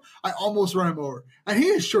into him, I almost run him over. And he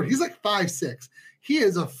is short. He's 5'6". He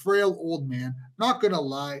is a frail old man. Not going to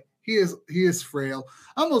lie. He is frail.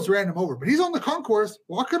 I almost ran him over, but he's on the concourse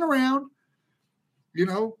walking around,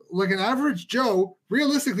 like an average Joe.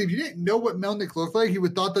 Realistically, if you didn't know what Melnyk looked like, you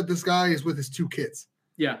would thought that this guy is with his two kids.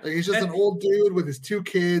 Yeah. He's just an old dude with his two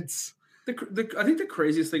kids. I think the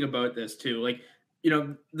craziest thing about this too,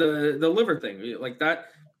 the liver thing, like that,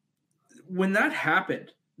 when that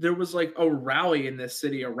happened, there was a rally in this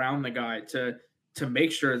city around the guy to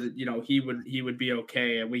make sure that, he would be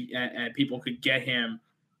okay. And people could get him,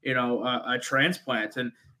 a transplant.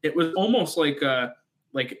 And it was almost look at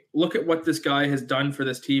what this guy has done for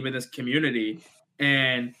this team and this community.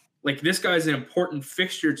 And this guy's an important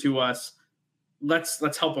fixture to us.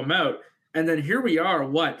 Let's help him out. And then here we are,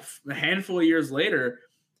 a handful of years later,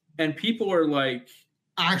 and people are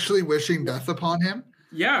actually wishing death upon him.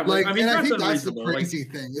 Yeah. I think that's the crazy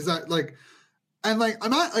thing is that I'm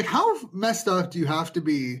not how messed up do you have to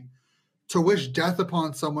be to wish death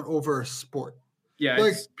upon someone over a sport?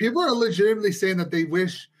 Yeah. People are legitimately saying that they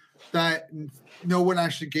wish that no one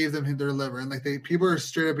actually gave them their liver. And people are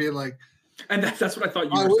straight up being and that's what I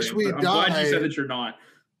thought you were wish saying. we I'm died. glad you said that you're not.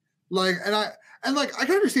 I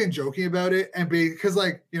can understand joking about it and because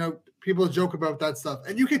people joke about that stuff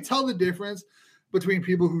and you can tell the difference between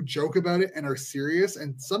people who joke about it and are serious.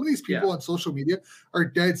 And some of these people on social media are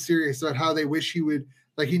dead serious about how they wish he would,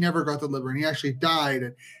 like, he never got the liver and he actually died.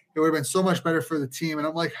 And it would have been so much better for the team. And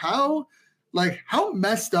I'm like, how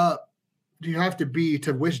messed up do you have to be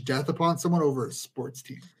to wish death upon someone over a sports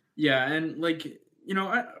team? Yeah. And like, you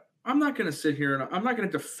know, I'm not going to sit here and I'm not going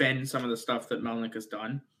to defend some of the stuff that Melnyk has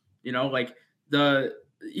done. You know, like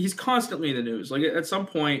he's constantly in the news. Like at some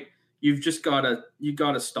point you got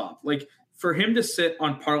to stop. Like for him to sit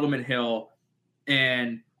on Parliament Hill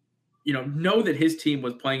and, you know that his team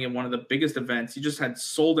was playing in one of the biggest events. He just had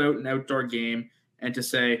sold out an outdoor game, and to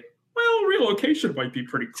say, well, relocation might be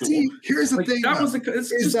pretty cool. See, here's the thing. It's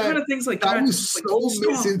just kind of things like that. That was so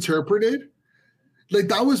misinterpreted. Like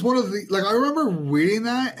that was one of the, like, I remember reading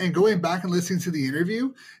that and going back and listening to the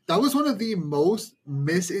interview. That was one of the most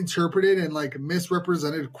misinterpreted and like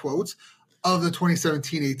misrepresented quotes of the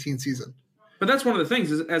 2017-18 season. But that's one of the things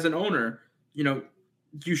is, as an owner, you know,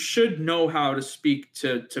 you should know how to speak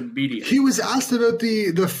to media. He was asked about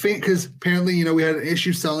the fan, because apparently, you know, we had an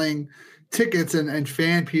issue selling tickets and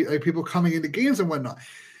people coming into games and whatnot.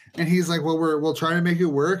 And he's like, well, we'll try to make it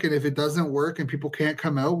work. And if it doesn't work and people can't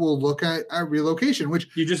come out, we'll look at relocation, which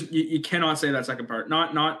you cannot say that second part.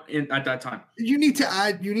 Not at that time. You need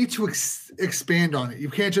to expand on it. You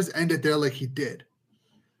can't just end it there like he did.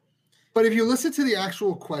 But if you listen to the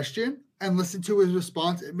actual question and listen to his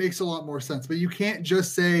response, it makes a lot more sense. But you can't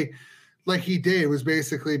just say, like he did, was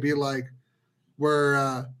basically be like,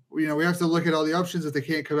 we're, you know, we have to look at all the options. If they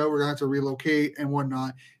can't come out, we're going to have to relocate and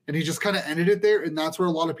whatnot. And he just kind of ended it there. And that's where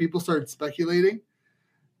a lot of people started speculating.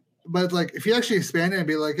 But like, if you actually expand it and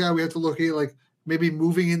be like, yeah, we have to look at like maybe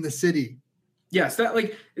moving in the city. Yes, that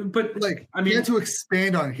like, but like, I mean, he had to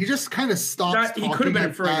expand on it. He just kind of stopped. He could have been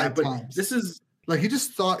inferring that, but times. This is like, he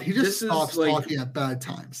just stops talking at bad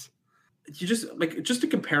times. You just to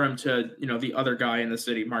compare him to, you know, the other guy in the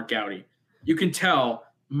city, Mark Gowdy, you can tell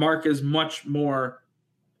Mark is much more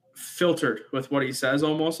filtered with what he says.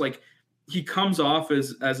 Almost like he comes off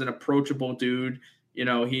as an approachable dude. You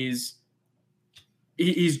know, he's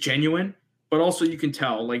genuine, but also you can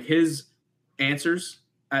tell like his answers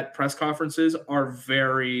at press conferences are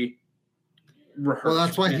very rehearsed. Well,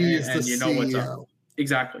 that's why he is the you know CEO. What's up.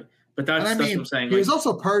 Exactly. But that's what I'm saying. He was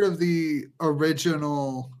also part of the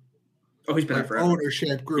original he's been like,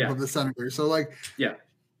 ownership group of the Senators. So like,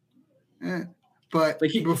 but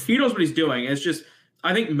like he knows what he's doing. It's just,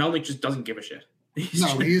 I think Melnyk just doesn't give a shit. He's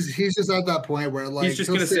just at that point where like he's just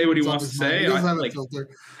going to say what he wants to say. He doesn't have a filter.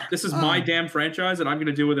 This is my damn franchise, and I'm going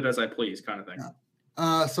to do with it as I please, kind of thing.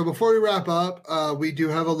 Yeah. So before we wrap up, we do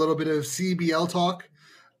have a little bit of CBL talk.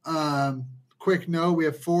 Quick note: we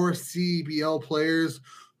have 4 CBL players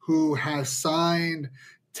who have signed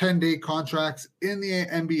 10-day contracts in the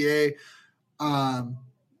NBA.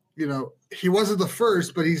 You know, he wasn't the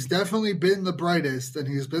first, but he's definitely been the brightest, and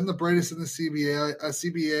he's been the brightest in the CBL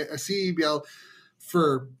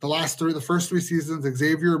for the first 3 seasons.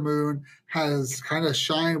 Xavier Moon has kind of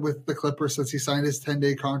shined with the Clippers since he signed his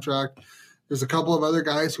 10-day contract. There's a couple of other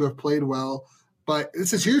guys who have played well, but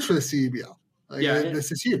this is huge for the CBL. Like,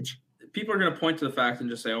 this is huge. People are going to point to the fact and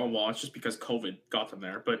just say, "Oh, well, it's just because COVID got them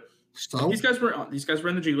there." But these guys were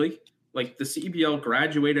in the G League. Like the CBL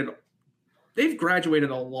graduated. They've graduated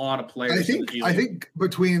a lot of players. I think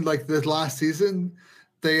between like the last season,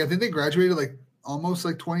 I think they graduated like almost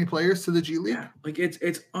like 20 players to the G League. Yeah, like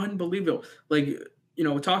it's unbelievable. Like, you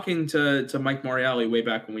know, talking to Mike Morreale way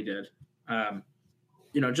back when we did,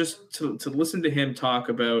 you know, just to listen to him talk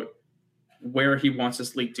about where he wants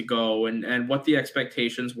this league to go and what the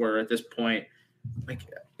expectations were at this point. Like,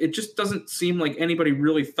 it just doesn't seem like anybody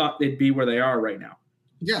really thought they'd be where they are right now.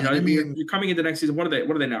 Yeah, you know, I mean, you're coming into next season. What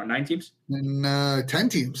are they now? 9 teams? 10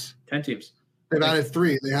 teams. 10 teams. They've added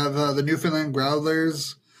 3. They have the Newfoundland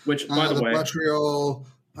Growlers, which by the way, Montreal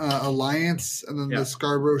Alliance, and then the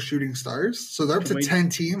Scarborough Shooting Stars. So they're up to 10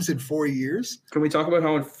 teams in 4 years. Can we talk about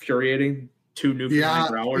how infuriating 2 Newfoundland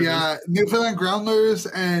Growlers? Yeah, Newfoundland Growlers,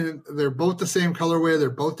 and they're both the same colorway. They're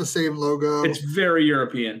both the same logo. It's very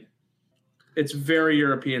European. It's very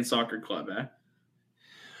European soccer club, eh?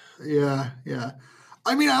 Yeah.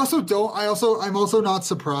 I mean, I'm also not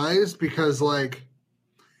surprised because like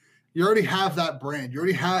you already have that brand. You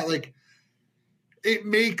already have like it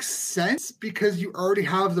makes sense because you already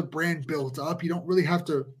have the brand built up. You don't really have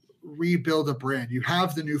to rebuild a brand. You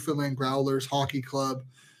have the Newfoundland Growlers Hockey Club.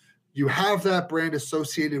 You have that brand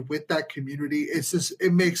associated with that community.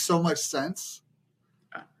 It makes so much sense.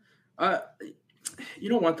 You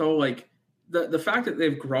know what though? Like the fact that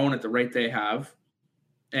they've grown at the rate they have,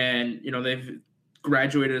 and you know they've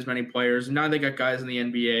graduated as many players, and now they got guys in the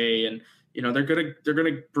NBA, and they're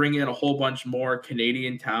gonna bring in a whole bunch more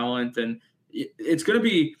Canadian talent, and it's gonna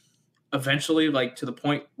be eventually like to the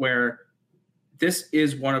point where this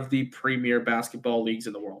is one of the premier basketball leagues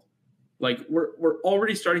in the world. Like we're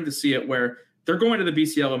already starting to see it where they're going to the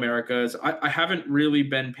BCL Americas. I haven't really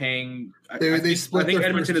been paying. I think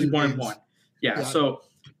Edmonton is 1-1. Yeah, so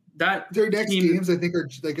that their next games I think are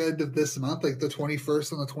like end of this month, like the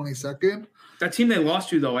 21st and the 22nd. That team they lost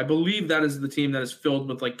to, though, I believe that is the team that is filled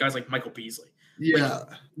with like guys like Michael Beasley. Yeah,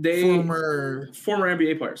 like, former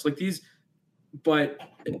NBA players like these. But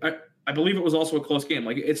I believe it was also a close game.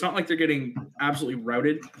 Like it's not like they're getting absolutely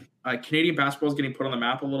routed. Canadian basketball is getting put on the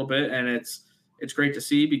map a little bit, and it's great to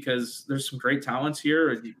see because there's some great talents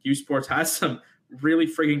here. U Sports has some really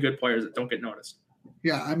freaking good players that don't get noticed.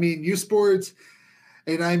 Yeah, I mean U Sports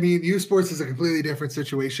is a completely different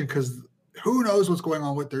situation because who knows what's going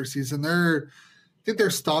on with their season. I think they're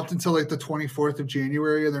stopped until like the 24th of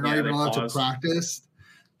January, and they're not even allowed to practice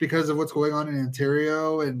because of what's going on in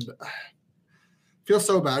Ontario. And I feel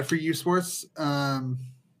so bad for U Sports.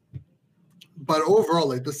 But overall,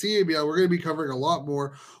 like the CABL, we're going to be covering a lot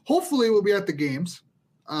more. Hopefully, we'll be at the games.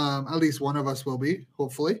 At least one of us will be,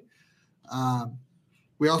 hopefully.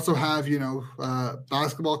 We also have,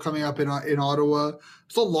 basketball coming up in Ottawa.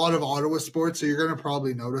 There's a lot of Ottawa sports, so you're going to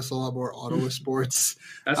probably notice a lot more Ottawa sports.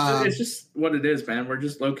 It's just what it is, man. We're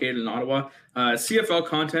just located in Ottawa. CFL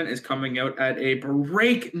content is coming out at a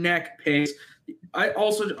breakneck pace.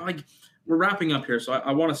 We're wrapping up here, so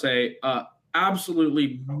I want to say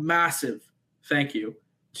absolutely massive thank you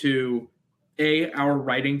to our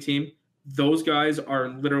writing team. Those guys are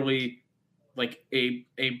literally like a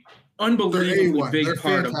unbelievably big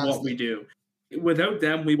part of what we do. Without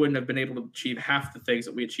them, we wouldn't have been able to achieve half the things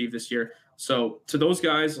that we achieved this year. So to those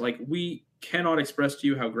guys, like we cannot express to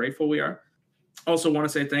you how grateful we are. Also want to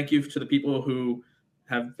say thank you to the people who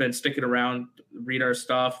have been sticking around, read our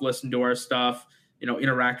stuff, listen to our stuff,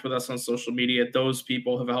 interact with us on social media. Those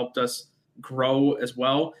people have helped us grow as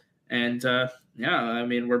well. And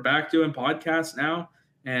we're back doing podcasts now,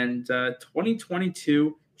 and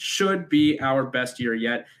 2022 should be our best year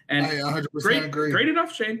yet. And I 100% agree. Great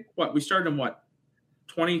enough, Shane. What we started in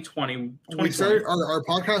 2020. We started our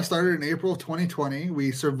podcast started in April 2020.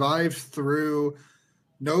 We survived through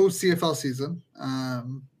no CFL season.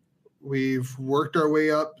 We've worked our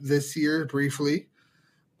way up this year briefly,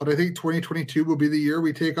 but I think 2022 will be the year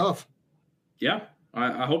we take off. Yeah,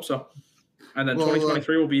 I hope so. And then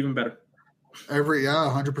 2023 will be even better.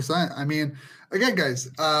 100%. I mean, again, guys,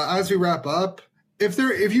 as we wrap up, if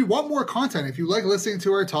you want more content, if you like listening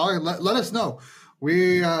to our talk, let us know.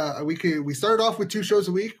 We started off with 2 shows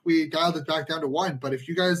a week. We dialed it back down to 1. But if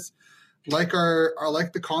you guys like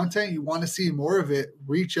the content, you want to see more of it,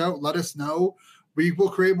 reach out, let us know. We will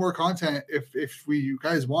create more content if you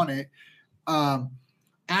guys want it. And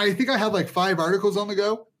I think I have like 5 articles on the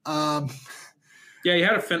go. Yeah, you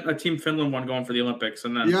had a Team Finland one going for the Olympics,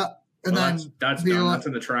 and then that's done. That's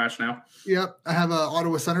in the trash now. Yep, I have a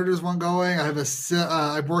Ottawa Senators one going. I have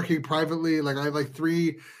I'm working privately. Like I have like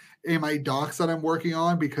 3 AMI docs that I'm working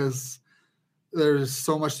on because there's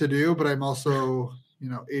so much to do. But I'm also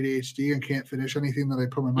ADHD and can't finish anything that I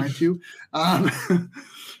put my mind to. I'm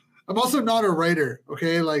also not a writer.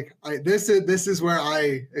 Okay, like this is where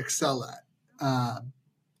I excel at.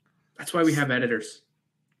 That's why we have editors.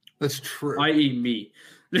 That's true. I.e. me.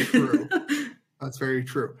 True. That's very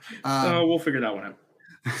true. We'll figure that one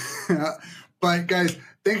out. But guys,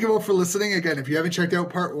 thank you all for listening. Again, if you haven't checked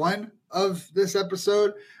out part 1 of this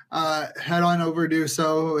episode, head on over, do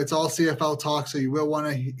so. It's all CFL talk, so you will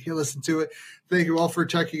want to listen to it. Thank you all for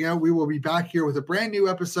checking out. We will be back here with a brand new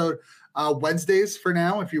episode Wednesdays for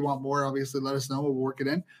now. If you want more, obviously let us know. We'll work it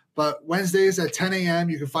in. But Wednesdays at 10 a.m.,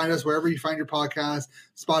 you can find us wherever you find your podcast,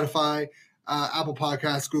 Spotify, Apple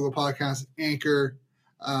Podcasts, Google Podcasts, Anchor,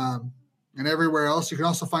 and everywhere else. You can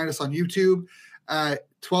also find us on YouTube at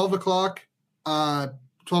 12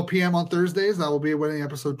 p.m. on Thursdays. That will be when the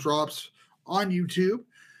episode drops on YouTube.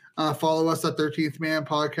 Follow us at 13th Man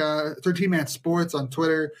Podcast, 13 Man Sports on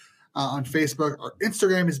Twitter, on Facebook. Our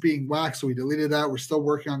Instagram is being whacked, so we deleted that. We're still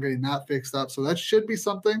working on getting that fixed up. So that should be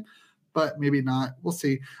something, but maybe not. We'll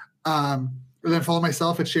see. And then follow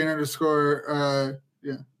myself at Shane _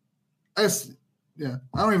 I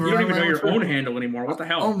don't even know your own handle anymore. What the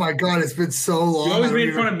hell? Oh my God, it's been so long. You always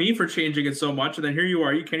made fun of me for changing it so much, and then here you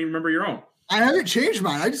are. You can't even remember your own. I haven't changed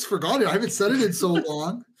mine. I just forgot it. I haven't said it in so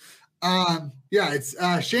long. It's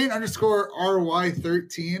Shane _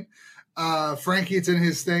 RY13. Frankie, it's in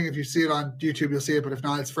his thing. If you see it on YouTube, you'll see it. But if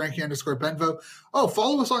not, it's Frankie _ Benvo. Oh,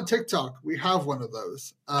 follow us on TikTok. We have one of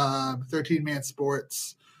those. 13 Man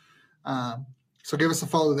Sports. So give us a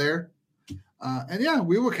follow there. And yeah,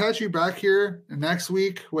 we will catch you back here next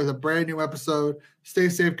week with a brand new episode. Stay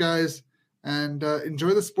safe, guys, and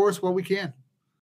enjoy the sports while we can.